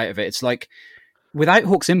and flip out of it. It's like, without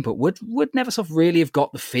Hawk's input, would Neversoft really have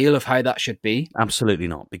got the feel of how that should be? Absolutely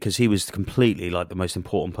not, because he was completely like the most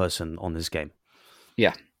important person on this game.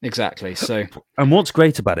 Yeah, exactly. So, and what's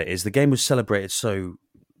great about it is the game was celebrated so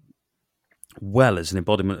well as an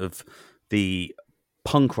embodiment of the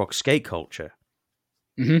punk rock skate culture.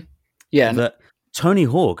 Mm-hmm. Yeah, that Tony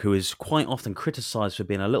Hawk, who is quite often criticized for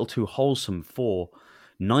being a little too wholesome for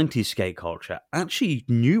 90s skate culture, actually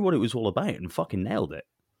knew what it was all about and fucking nailed it.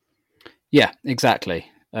 Yeah,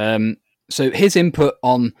 exactly. So his input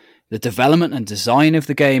on the development and design of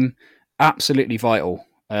the game, absolutely vital.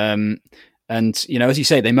 And, as you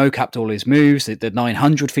say, they mocapped all his moves. The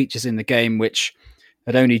 900 features in the game, which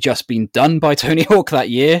had only just been done by Tony Hawk that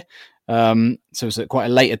year. So it was quite a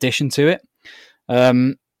late addition to it.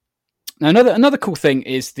 Now, another cool thing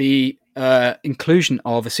is the inclusion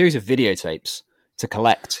of a series of videotapes to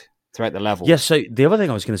collect throughout the levels. Yeah, so the other thing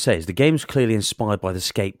I was going to say is the game's clearly inspired by the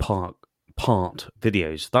skate park part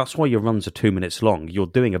videos. That's why your runs are 2 minutes long. You're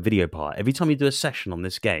doing a video part. Every time you do a session on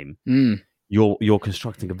this game, you're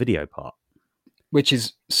constructing a video part. Which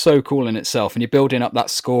is so cool in itself. And you're building up that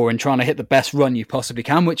score and trying to hit the best run you possibly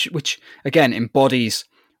can, which again, embodies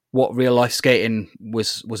what real life skating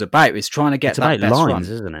was about. Is trying to get that best lines, run.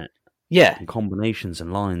 Isn't it? Yeah. And combinations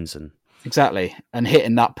and lines. And exactly. And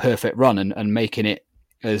hitting that perfect run and making it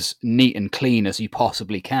as neat and clean as you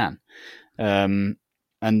possibly can. And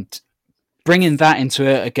bringing that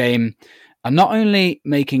into a game and not only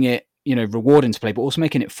making it, rewarding to play, but also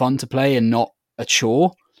making it fun to play and not a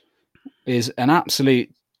chore is an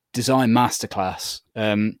absolute design masterclass.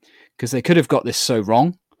 Because they could have got this so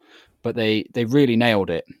wrong, but they really nailed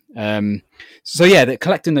it. So yeah, they're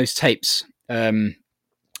collecting those tapes.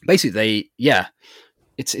 Basically,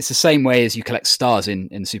 it's the same way as you collect stars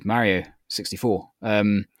in Super Mario 64.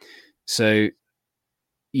 So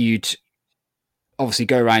you'd obviously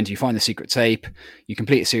go around, you find the secret tape, you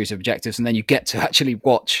complete a series of objectives, and then you get to actually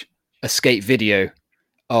watch a skate video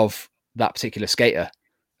of that particular skater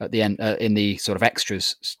at the end in the sort of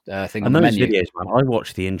extras thing on the menu. Videos, man, I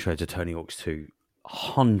watched the intro to Tony Hawk's 2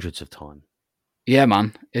 hundreds of times. Yeah,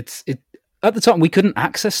 man. It at the time we couldn't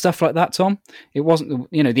access stuff like that, Tom. It wasn't,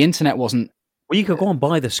 the internet wasn't. Well, you could go and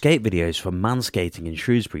buy the skate videos from Manscating in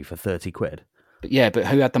Shrewsbury for 30 quid. But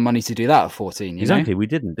who had the money to do that at 14? Exactly, we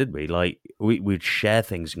didn't, did we? Like, we'd share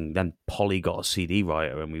things, and then Polly got a CD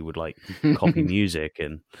writer, and we would like copy music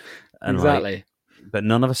and exactly. But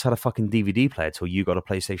none of us had a fucking DVD player till you got a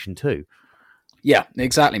PlayStation 2. Yeah,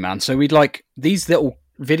 exactly, man. So we'd like these little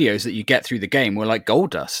videos that you get through the game were like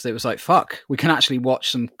gold dust. It was like, fuck, we can actually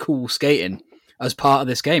watch some cool skating as part of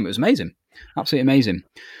this game. It was amazing. Absolutely amazing.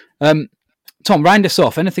 Tom, round us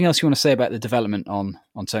off. Anything else you want to say about the development on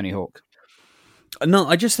Tony Hawk? No,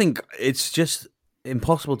 I just think it's just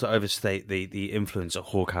impossible to overstate the influence that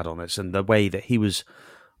Hawk had on us and the way that he was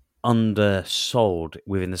undersold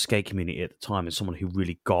within the skate community at the time as someone who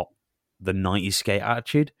really got the 90s skate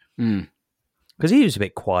attitude. Because he was a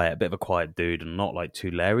bit quiet, a bit of a quiet dude and not like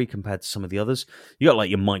too leery compared to some of the others. You got like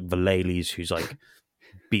your Mike Vallely's who's like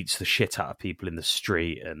beats the shit out of people in the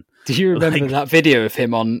street. And do you remember that video of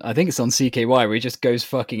him on, I think it's on CKY, where he just goes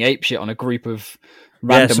fucking apeshit on a group of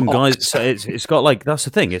random some guys. So it's got like, that's the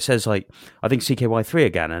thing. It says like, I think CKY3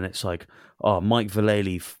 again, and it's like, oh, Mike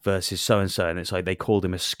Vallely versus so-and-so, and it's like they called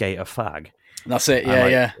him a skater fag. That's it, yeah,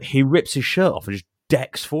 and, yeah. He rips his shirt off and just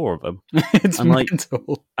decks 4 of them. It's and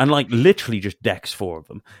mental. Like literally just decks 4 of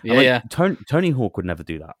them. Yeah, and, yeah. Tony Hawk would never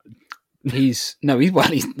do that. He's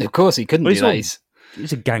of course he couldn't do that.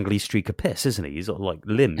 He's a gangly streak of piss, isn't he? He's got like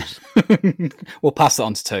limbs. We'll pass that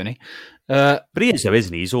on to Tony. But he is though,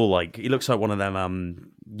 isn't he? He's all like, he looks like one of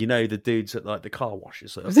them, the dudes at like the car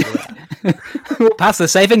washes. We'll pass the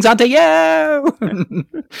savings on to you.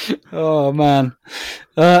 Oh man.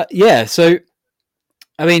 Yeah. So,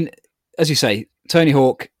 I mean, as you say, Tony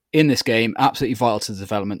Hawk in this game, absolutely vital to the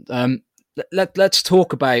development. Let's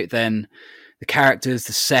talk about then the characters,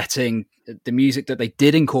 the setting, the music that they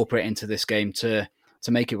did incorporate into this game to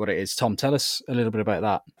make it what it is. Tom, tell us a little bit about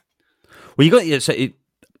that. Well,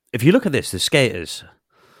 if you look at this, the skaters,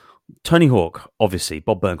 Tony Hawk, obviously,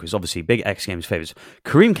 Bob Burnquist, obviously, big X Games favourites.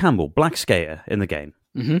 Kareem Campbell, black skater in the game,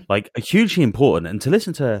 like hugely important. And to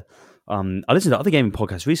listen to, I listened to other gaming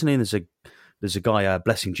podcasts recently, and there's a guy,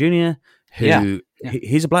 Blessing Jr., who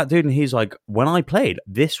he's a black dude, and he's like, when I played,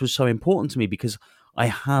 this was so important to me because I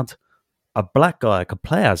had a black guy I could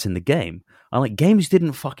play as in the game. And like, games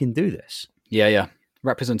didn't fucking do this. Yeah.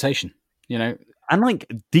 Representation, And like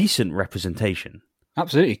decent representation.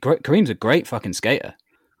 Absolutely. Kareem's a great fucking skater.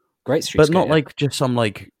 Great street skater. But not like just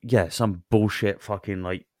some bullshit fucking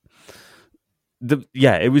like...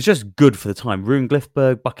 it was just good for the time. Rune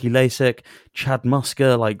Glifberg, Bucky Lasik, Chad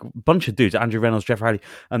Musker, like a bunch of dudes. Andrew Reynolds, Jeff Riley,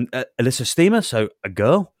 and Alyssa Steamer, so a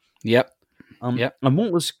girl. Yep. And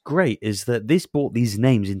what was great is that this brought these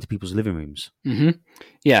names into people's living rooms. Mm-hmm.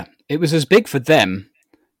 Yeah, it was as big for them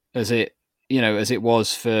as it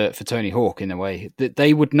was for Tony Hawk in a way. That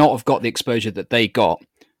they would not have got the exposure that they got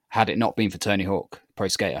had it not been for Tony Hawk Pro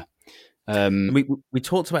Skater. We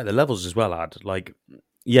talked about the levels as well, Ad. Like,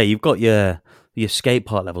 yeah, you've got your skate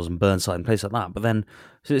park levels and Burnside and places like that, but then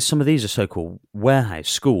some of these are so cool. Warehouse,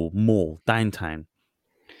 school, mall, downtown.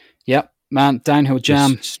 Yep. Man, Downhill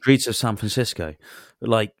Jam. The streets of San Francisco.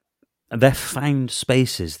 Like, they're found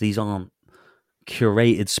spaces. These aren't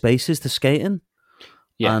curated spaces to skate in.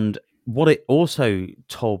 Yeah. And what it also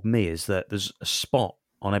told me is that there's a spot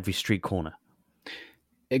on every street corner.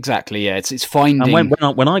 exactly. Yeah, it's And finding.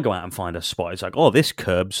 when I go out and find a spot, it's like, oh, this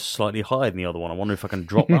curb's slightly higher than the other one. I wonder if I can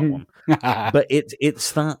drop that one. But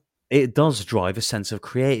it's that it does drive a sense of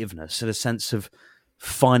creativeness and a sense of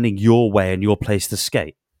finding your way and your place to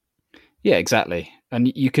skate. Yeah, exactly.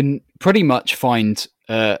 And you can pretty much find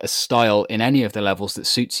a style in any of the levels that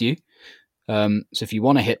suits you. So if you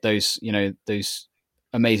want to hit those, those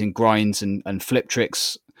amazing grinds and flip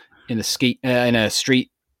tricks in a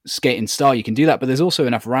street skating style, you can do that. But there's also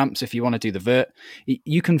enough ramps if you want to do the vert.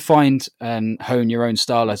 You can find and hone your own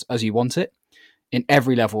style as you want it in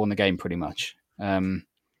every level in the game, pretty much. And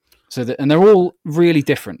they're all really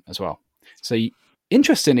different as well. So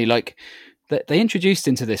interestingly, like they introduced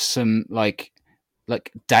into this some like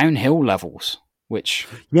downhill levels, which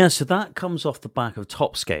so that comes off the back of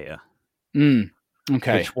Top Skater,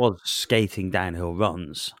 okay, which was skating downhill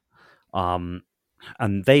runs. And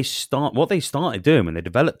what they started doing when they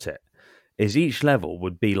developed it is each level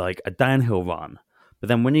would be like a downhill run, but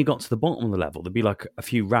then when you got to the bottom of the level, there'd be like a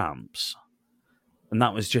few ramps. And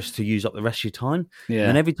that was just to use up the rest of your time. Yeah. And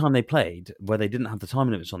then every time they played, where they didn't have the time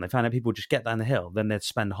limits on, they found out people would just get down the hill. Then they'd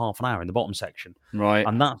spend half an hour in the bottom section. Right.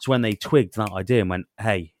 And that's when they twigged that idea and went,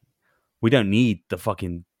 hey, we don't need the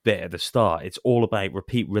fucking bit at the start. It's all about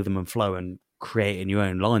repeat rhythm and flow and creating your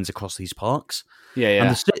own lines across these parks. Yeah.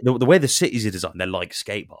 And the way the cities are designed, they're like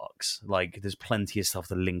skate parks. Like there's plenty of stuff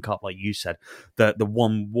to link up. Like you said, the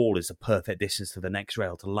one wall is the perfect distance to the next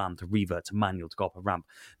rail, to land, to revert, to manual, to go up a ramp.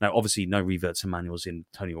 Now, obviously, no reverts and manuals in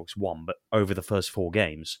Tony Hawk's 1, but over the first 4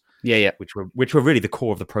 games, which were really the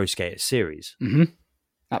core of the Pro Skater series. Mm-hmm.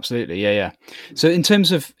 Absolutely, yeah. So in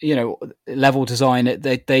terms of level design,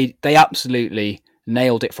 they absolutely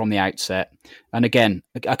nailed it from the outset. And again,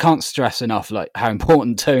 I can't stress enough like how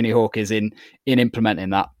important Tony Hawk is in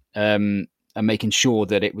implementing that and making sure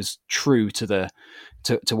that it was true to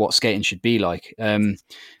what skating should be like.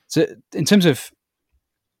 So in terms of,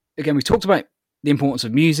 again, we talked about the importance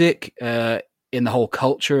of music in the whole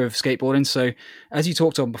culture of skateboarding. So as you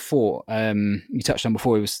touched on before,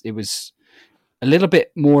 it was a little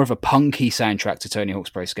bit more of a punky soundtrack to Tony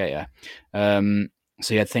Hawk's Pro Skater.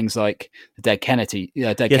 So you had things like the Dead Kennedy.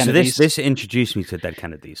 Kennedys. So this introduced me to Dead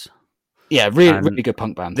Kennedys. Yeah, really good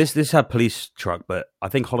punk band. This had Police Truck, but I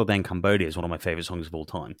think Holiday in Cambodia is one of my favourite songs of all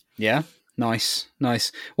time. Yeah, nice.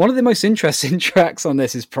 One of the most interesting tracks on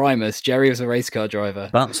this is Primus, Jerry was a race car driver.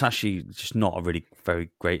 That's actually just not a really very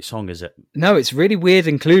great song, is it? No, it's really weird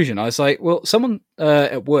inclusion. I was like, well, someone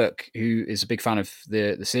at work who is a big fan of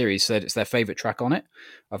the series said it's their favourite track on it.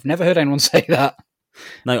 I've never heard anyone say that.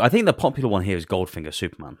 No, I think the popular one here is Goldfinger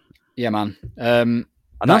Superman. Yeah, man. And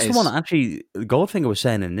that's the one that actually Goldfinger was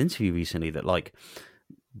saying in an interview recently that like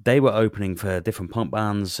they were opening for different punk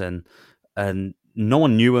bands and no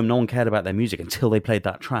one knew them, no one cared about their music until they played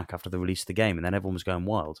that track after they released the game, and then everyone was going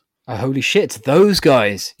wild. Oh, holy shit, those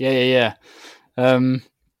guys. Yeah.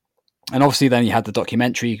 And obviously then you had the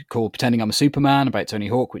documentary called Pretending I'm a Superman about Tony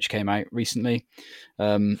Hawk, which came out recently.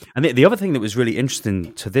 And the other thing that was really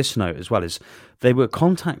interesting to this note as well is they were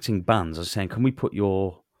contacting bands and saying, can we put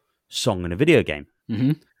your song in a video game?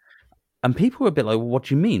 Mm-hmm. And people were a bit like, well, what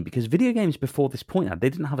do you mean? Because video games before this point, they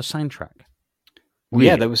didn't have a soundtrack. Really?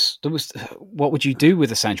 Yeah, there was. What would you do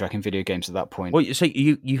with a soundtrack in video games at that point? Well, so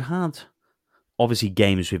you had obviously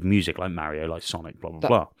games with music like Mario, like Sonic, blah, blah,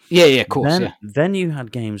 blah. Yeah, of course. Then you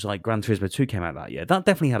had games like Gran Turismo 2 came out that year. That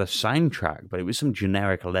definitely had a soundtrack, but it was some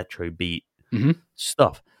generic electro beat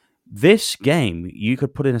stuff. This game, you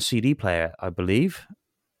could put in a CD player, I believe.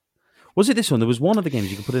 Was it this one? There was one of the games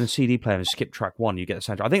you could put in a CD player and skip track 1, you get a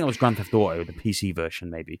soundtrack. I think that was Grand Theft Auto, the PC version,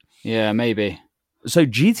 maybe. Yeah, maybe. So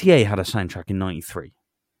GTA had a soundtrack in 93.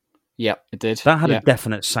 Yeah, it did. That had a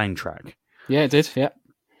definite soundtrack. Yeah, it did, yeah.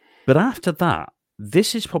 But after that,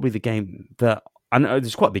 this is probably the game that... I know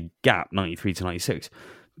there's quite a big gap, 93 to 96.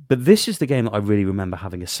 But this is the game that I really remember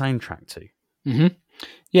having a soundtrack to. Mm-hmm.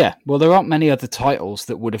 Yeah, well, there aren't many other titles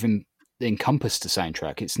that would have encompassed a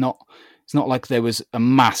soundtrack. It's not like there was a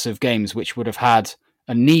mass of games which would have had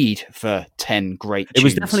a need for 10 great tunes. It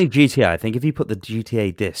was definitely GTA. I think if you put the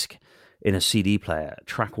GTA disc in a CD player,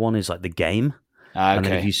 track 1 is like the game. Okay. And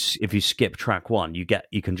then if you skip track 1, you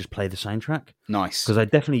can just play the soundtrack. Nice. Because I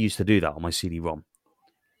definitely used to do that on my CD-ROM.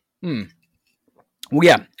 Well,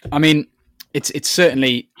 yeah. I mean, it's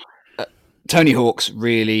certainly Tony Hawk's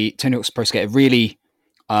Pro Skater really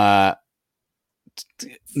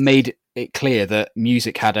made it clear that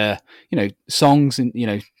music had songs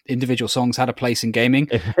and individual songs had a place in gaming.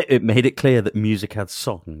 It made it clear that music had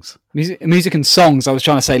songs. Music and songs. I was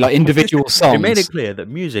trying to say like individual songs. It made it clear that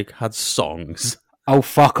music had songs. Oh,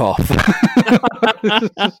 fuck off!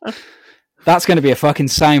 That's going to be a fucking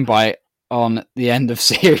soundbite on the end of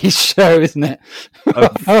series show, isn't it? Oh,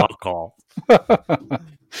 fuck off.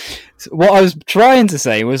 So what I was trying to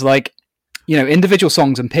say was like, individual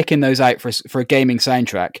songs and picking those out for a gaming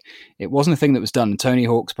soundtrack. It wasn't a thing that was done. Tony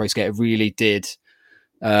Hawk's Pro Skater really did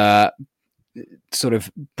sort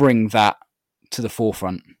of bring that to the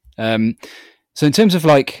forefront. So in terms of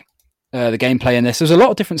like the gameplay in this, there's a lot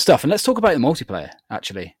of different stuff, and let's talk about the multiplayer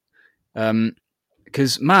actually,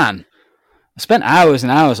 because man, I spent hours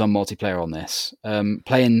and hours on multiplayer on this,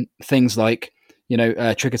 playing things like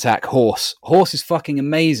Trick Attack Horse. Horse is fucking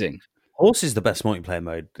amazing. Horse is the best multiplayer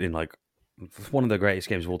mode in like one of the greatest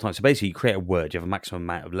games of all time. So basically, you create a word, you have a maximum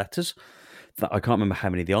amount of letters. That I can't remember how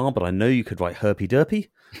many they are, but I know you could write herpy derpy,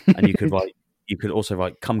 and you could also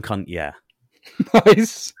write cum cunt yeah.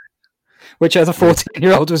 Nice. Which as a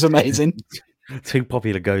 14-year-old was amazing. Two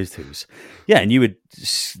popular go-tos. Yeah, and you would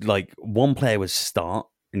like one player would start,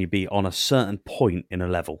 and you'd be on a certain point in a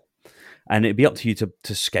level, and it'd be up to you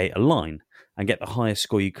to skate a line and get the highest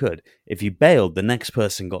score you could. If you bailed, the next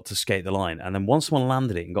person got to skate the line, and then once someone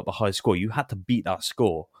landed it and got the high score, you had to beat that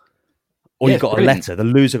score. Or you got brilliant. A letter. The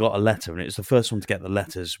loser got a letter, and it was the first one to get the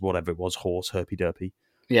letters, whatever it was, horse, herpy derpy.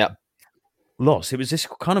 Yeah. Lost. It was this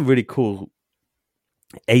kind of really cool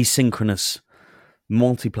asynchronous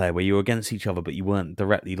multiplayer where you were against each other, but you weren't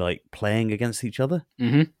directly like playing against each other.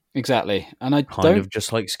 Mm-hmm. Exactly. And I kind of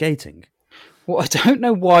just like skating. Well, I don't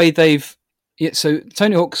know why they've. So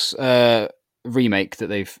Tony Hawk's remake that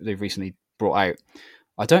they've recently brought out.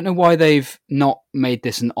 I don't know why they've not made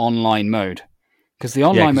this an online mode. Because the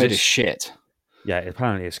online mode is shit. Yeah,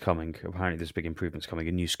 apparently it's coming. Apparently there's big improvements coming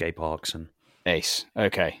in new skate parks and Ace.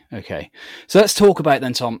 Okay. So let's talk about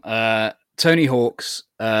then, Tom. Tony Hawk's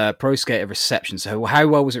Pro Skater reception. So how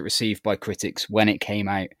well was it received by critics when it came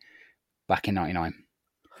out back in '99?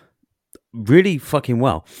 Really fucking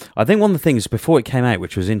well. I think one of the things before it came out,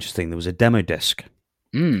 which was interesting, there was a demo disc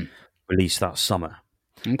released that summer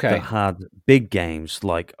that had big games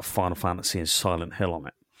like Final Fantasy and Silent Hill on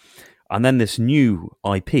it. And then this new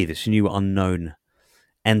IP, this new unknown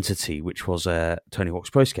entity, which was Tony Hawk's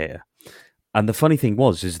Pro Skater. And the funny thing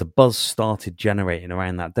is the buzz started generating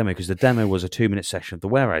around that demo because the demo was a 2-minute session of the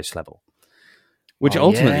warehouse level, which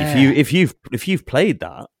ultimately, if you've played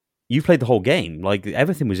that, you've played the whole game. Like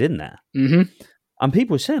everything was in there, and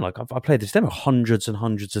people were saying like, I played this demo hundreds and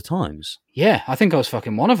hundreds of times. Yeah, I think I was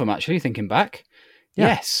fucking one of them actually. Thinking back,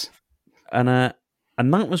 yes, and that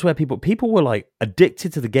was where people were like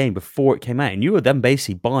addicted to the game before it came out, and you were then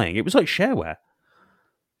basically buying. It was like shareware.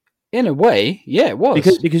 In a way, yeah, it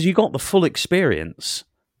was. Because you got the full experience,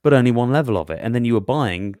 but only one level of it, and then you were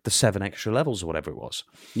buying the 7 extra levels or whatever it was.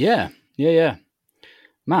 Yeah.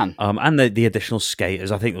 Man. And the additional skaters.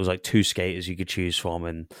 I think there was like 2 skaters you could choose from,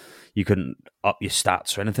 and you couldn't up your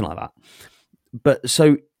stats or anything like that. But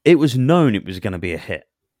so it was known it was going to be a hit,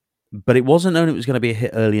 but it wasn't known it was going to be a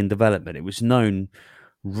hit early in development. It was known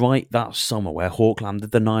right that summer where Hawk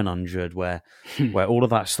landed the 900, where all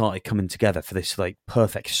of that started coming together for this like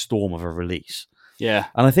perfect storm of a release. Yeah.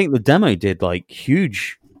 And I think the demo did like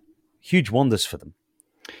huge wonders for them.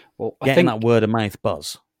 Well, getting that word of mouth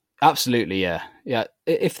buzz. Absolutely, yeah.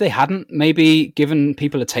 If they hadn't maybe given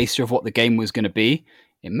people a taster of what the game was going to be,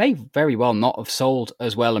 it may very well not have sold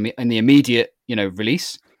as well in the immediate,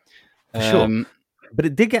 release. For sure. But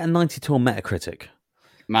it did get a 92 on Metacritic.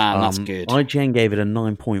 Man, that's good. IGN gave it a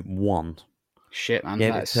 9.1. Shit, man.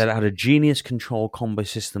 It said it had a genius control combo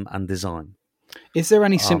system and design. Is there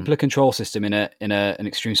any simpler control system in an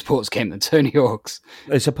extreme sports game than Tony Hawk's?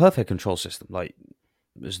 It's a perfect control system. Like,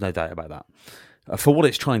 there's no doubt about that. For what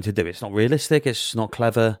it's trying to do, it's not realistic. It's not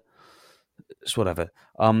clever. It's whatever.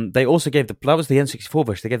 They also gave that was the N64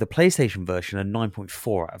 version. They gave the PlayStation version a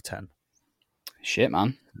 9.4 out of 10. Shit,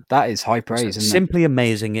 man. That is high praise, isn't it? Simply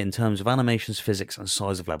amazing in terms of animations, physics, and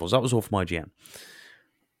size of levels. That was all from IGN.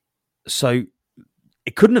 So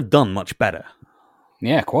it couldn't have done much better.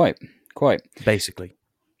 Yeah, quite. Basically.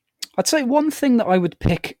 I'd say one thing that I would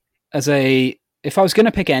pick if I was going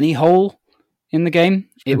to pick any hole in the game,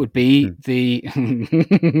 it would be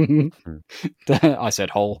I said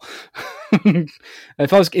hole.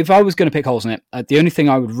 If I was going to pick holes in it, the only thing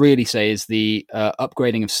I would really say is the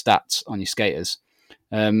upgrading of stats on your skaters.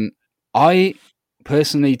 I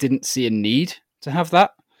personally didn't see a need to have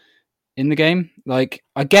that in the game. Like,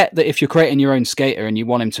 I get that if you're creating your own skater and you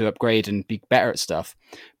want him to upgrade and be better at stuff,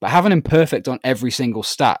 but having him perfect on every single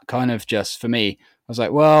stat kind of just, for me, I was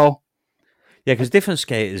like, well... Yeah, because different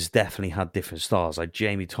skaters definitely had different styles. Like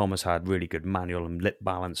Jamie Thomas had really good manual and lip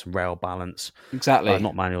balance and rail balance. Exactly.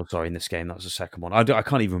 Not manual, sorry, in this game. That was the second one. I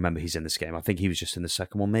can't even remember he's in this game. I think he was just in the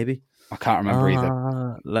second one, maybe. I can't remember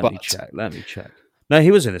either. Let me check. No, he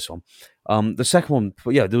was in this one. The second one,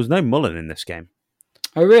 yeah, there was no Mullen in this game.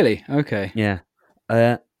 Oh, really? Okay. Yeah.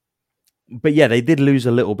 But yeah, they did lose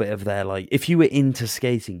a little bit of their, like, if you were into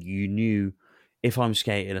skating, you knew if I'm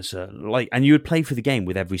skating a certain, like, and you would play for the game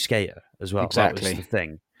with every skater as well. Exactly. That was the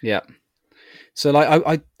thing. Yeah. So, like,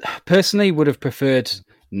 I personally would have preferred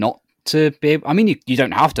not to be able... I mean, you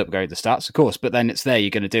don't have to upgrade the stats, of course, but then it's there, you're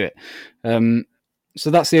going to do it. So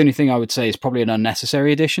that's the only thing I would say is probably an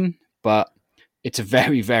unnecessary addition, but it's a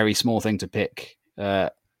very, very small thing to pick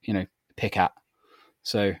at.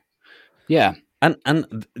 So, yeah.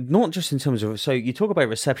 And not just in terms of... So you talk about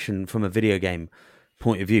reception from a video game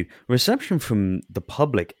point of view. Reception from the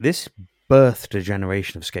public, this birthed a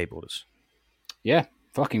generation of skateboarders. Yeah,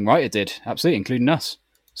 fucking right it did. Absolutely, including us.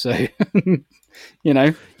 So,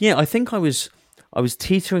 Yeah, I think I was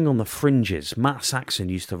teetering on the fringes. Matt Saxon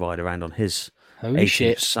used to ride around on his... Holy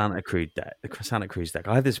shit. Santa Cruz deck.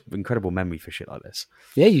 I have this incredible memory for shit like this.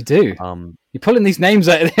 Yeah, you do. You're pulling these names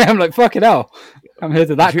out of there. I'm like, fucking hell. I haven't heard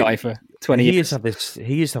of that guy for 20 years.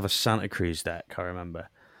 He used to have a Santa Cruz deck, I remember,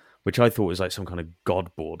 which I thought was like some kind of god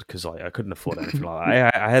board because I couldn't afford anything like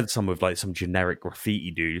that. I had some with like some generic graffiti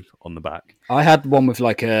dude on the back. I had one with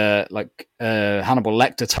like a Hannibal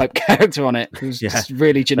Lecter type character on it. It was just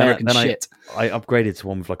really generic and shit. I upgraded to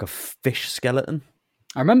one with like a fish skeleton.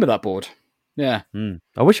 I remember that board. Yeah.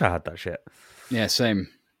 I wish I had that shit. Yeah, same.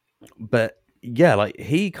 But yeah, like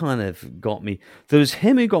he kind of got me. There was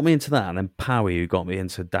him who got me into that, and then Powie who got me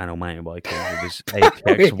into downhill mountain biking with his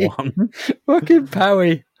ATX1. Fucking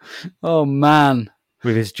Powie. Oh, man.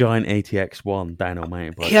 With his giant ATX1 downhill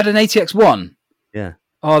mountain bike. He had an ATX1? Yeah.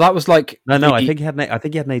 Oh, that was like... No, I think he had an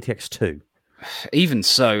ATX2. Even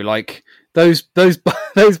so, like... Those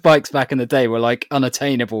bikes back in the day were like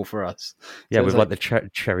unattainable for us. Yeah, so with like the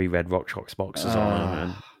cherry red RockShox boxes on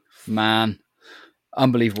them. Man,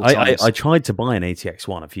 unbelievable times. I tried to buy an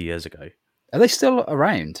ATX1 a few years ago. Are they still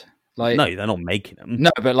around? Like, no, they're not making them.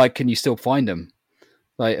 No, but like, can you still find them?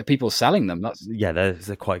 Like, are people selling them?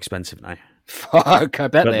 They're quite expensive now. Fuck, I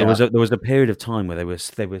bet there was a period of time where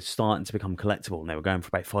they were starting to become collectible, and they were going for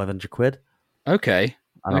about £500. Okay.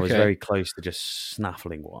 And I was very close to just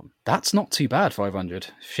snaffling one. That's not too bad, 500.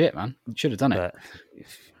 Shit, man. You should have done it.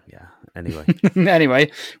 Yeah, anyway.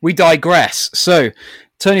 Anyway, we digress. So,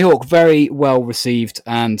 Tony Hawk, very well received,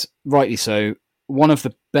 and rightly so. One of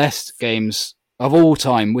the best games of all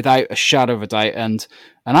time, without a shadow of a doubt, and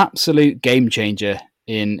an absolute game changer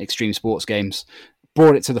in extreme sports games.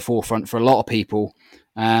 Brought it to the forefront for a lot of people,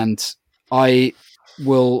 and I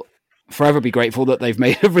will... forever be grateful that they've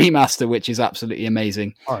made a remaster, which is absolutely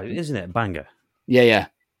amazing. Oh, isn't it a banger? Yeah.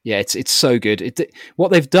 It's so good.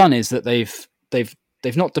 What they've done is that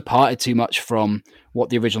they've not departed too much from what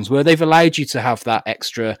the originals were. They've allowed you to have that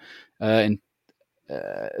extra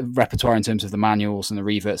repertoire in terms of the manuals and the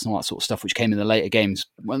reverts and all that sort of stuff, which came in the later games.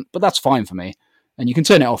 But that's fine for me, and you can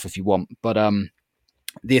turn it off if you want. But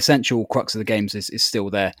the essential crux of the games is still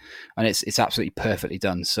there, and it's absolutely perfectly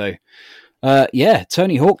done. So.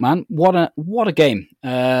 Tony Hawk, man, what a game!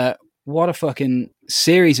 What a fucking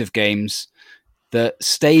series of games that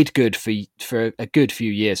stayed good for a good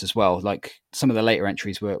few years as well. Like some of the later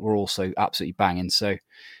entries were also absolutely banging. So,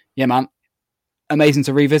 yeah, man, amazing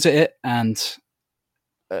to revisit it, and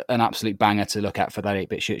an absolute banger to look at for that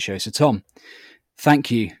 8-bit shit show. So, Tom, thank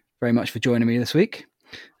you very much for joining me this week.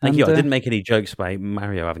 Thank you. I didn't make any jokes about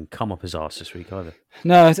Mario having come up his arse this week either.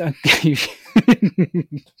 No,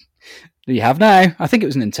 you have now. I think it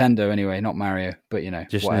was Nintendo anyway, not Mario, but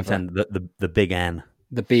just whatever. Nintendo, the big N.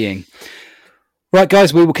 The being. Right,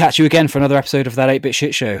 guys, we will catch you again for another episode of That 8-Bit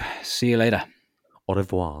Shit Show. See you later. Au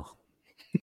revoir.